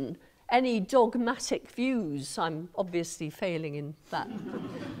loosen any dogmatic views. I'm obviously failing in that.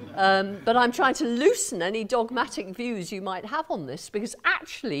 But I'm trying to loosen any dogmatic views you might have on this, because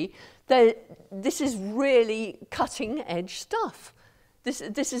actually this is really cutting edge stuff. This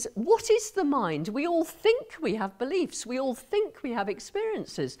is, what is the mind? We all think we have beliefs. We all think we have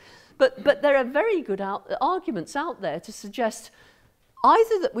experiences. But there are very good arguments out there to suggest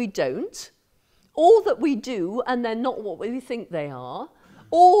either that we don't, or that we do and they're not what we think they are,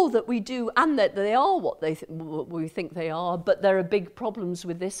 or that we do and that they are what we think they are, but there are big problems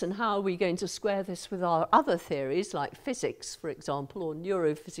with this, and how are we going to square this with our other theories like physics, for example, or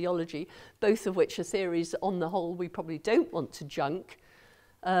neurophysiology, both of which are theories on the whole we probably don't want to junk.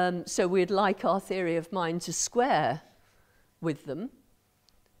 So we'd like our theory of mind to square with them.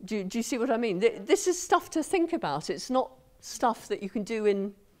 Do you see what I mean? This is stuff to think about. It's not stuff that you can do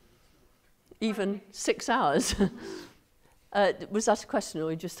in even 6 hours. Was that a question, or are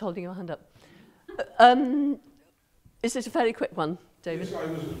you just holding your hand up? Is it a fairly quick one, David? Yes, I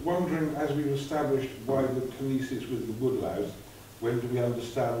was wondering, as we've established why the kinesis with the woodlouse, when do we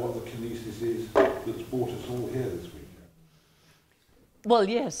understand what the kinesis is that's brought us all here this weekend? Well,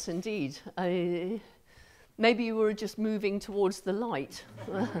 yes, indeed. Maybe you were just moving towards the light.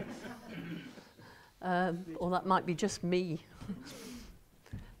 Or that might be just me.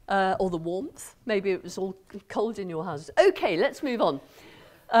 Or the warmth. Maybe it was all cold in your house. Okay, let's move on.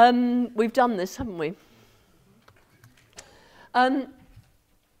 We've done this, haven't we?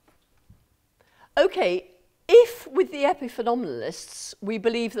 Okay, if with the epiphenomenalists we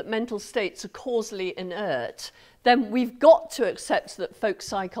believe that mental states are causally inert, then we've got to accept that folk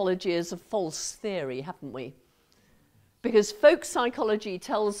psychology is a false theory, haven't we? Because folk psychology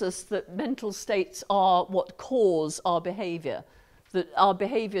tells us that mental states are what cause our behaviour. That our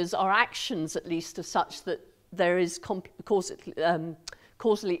behaviours, our actions at least, are such that there is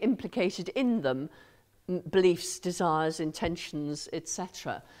causally implicated in them beliefs, desires, intentions,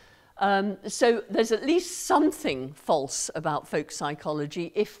 etc. So there's at least something false about folk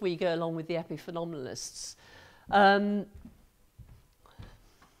psychology if we go along with the epiphenomenalists.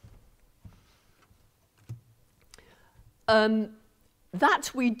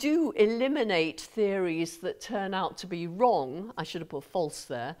 That we do eliminate theories that turn out to be wrong, I should have put false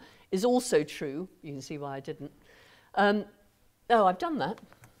there, is also true. You can see why I didn't. Oh, I've done that.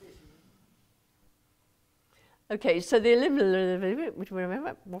 Okay, so the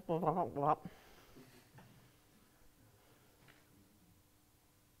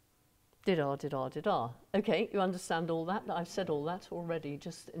did-ar. Okay, you understand all that? I've said all that already,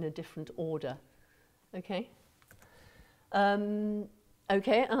 just in a different order. Okay?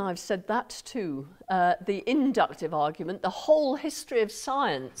 Okay, and I've said that too. The inductive argument, the whole history of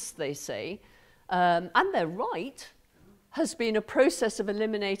science, they say, and they're right, has been a process of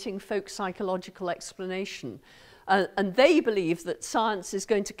eliminating folk psychological explanation. And they believe that science is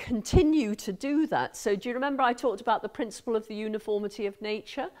going to continue to do that. So do you remember I talked about the principle of the uniformity of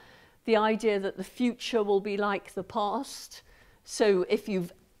nature? The idea that the future will be like the past. So if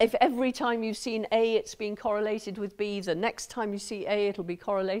every time you've seen A, it's been correlated with B, the next time you see A, it'll be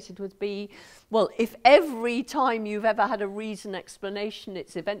correlated with B. Well, if every time you've ever had a reason explanation,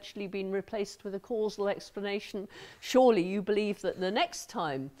 it's eventually been replaced with a causal explanation, surely you believe that the next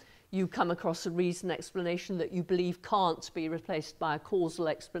time you come across a reason explanation that you believe can't be replaced by a causal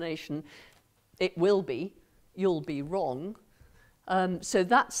explanation, it will be, you'll be wrong. So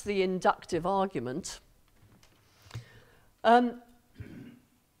that's the inductive argument.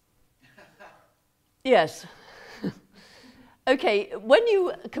 Yes. Okay, when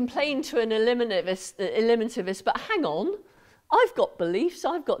you complain to an eliminativist, but hang on, I've got beliefs,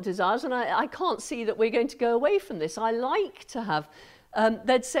 I've got desires, and I can't see that we're going to go away from this. I like to have,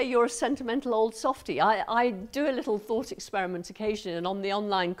 they'd say you're a sentimental old softie. I do a little thought experiment occasionally, and on the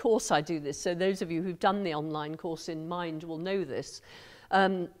online course I do this, so those of you who've done the online course in Mind will know this.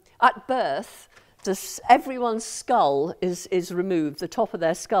 At birth, everyone's skull is removed, the top of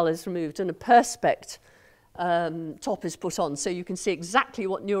their skull is removed, and a perspex top is put on, so you can see exactly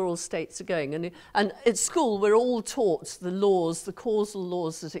what neural states are going. And at school, we're all taught the laws, the causal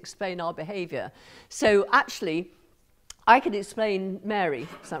laws that explain our behaviour. So actually, I can explain Mary,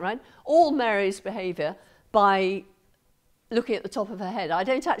 is that right? All Mary's behaviour by looking at the top of her head. I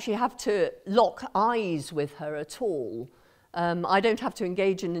don't actually have to lock eyes with her at all. I don't have to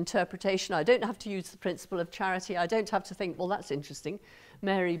engage in interpretation. I don't have to use the principle of charity. I don't have to think, well, that's interesting.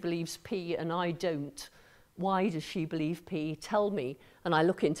 Mary believes P and I don't. Why does she believe P? Tell me. And I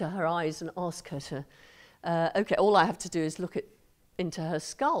look into her eyes and ask her to, okay, all I have to do is look into her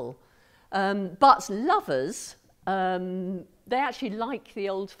skull. But lovers, they actually like the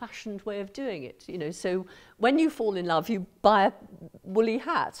old-fashioned way of doing it. You know, so when you fall in love, you buy a woolly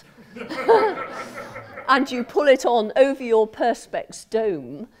hat. And you pull it on over your perspex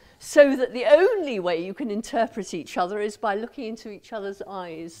dome, so that the only way you can interpret each other is by looking into each other's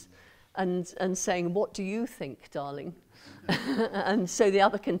eyes and saying, what do you think, darling? And so the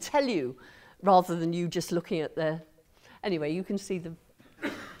other can tell you, rather than you just looking at their... Anyway, you can see the...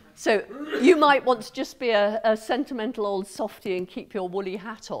 So you might want to just be a sentimental old softie and keep your woolly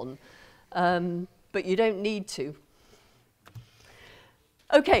hat on, but you don't need to.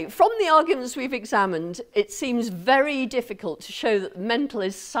 Okay, from the arguments we've examined, it seems very difficult to show that mental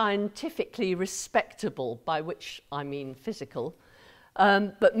is scientifically respectable, by which I mean physical.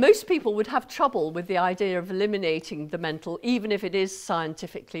 But most people would have trouble with the idea of eliminating the mental, even if it is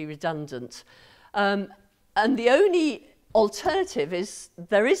scientifically redundant. And the only alternative is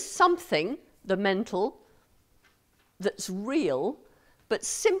there is something, the mental, that's real, but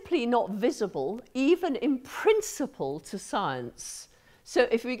simply not visible, even in principle, to science. So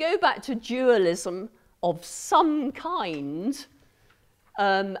if we go back to dualism of some kind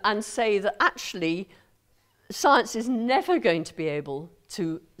and say that actually science is never going to be able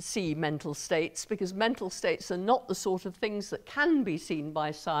to see mental states, because mental states are not the sort of things that can be seen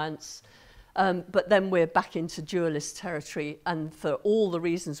by science, but then we're back into dualist territory, and for all the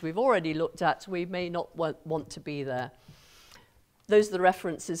reasons we've already looked at, we may not want to be there. Those are the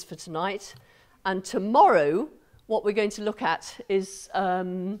references for tonight. And tomorrow, what we're going to look at is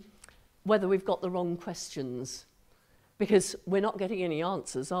whether we've got the wrong questions, because we're not getting any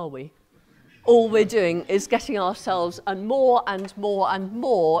answers, are we? All we're doing is getting ourselves and more and more and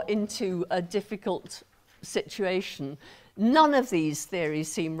more into a difficult situation. None of these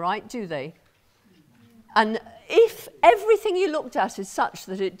theories seem right, do they? And if everything you looked at is such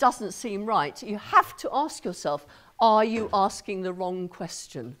that it doesn't seem right, you have to ask yourself, are you asking the wrong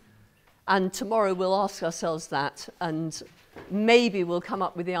question? And tomorrow we'll ask ourselves that, and maybe we'll come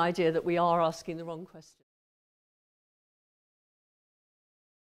up with the idea that we are asking the wrong question.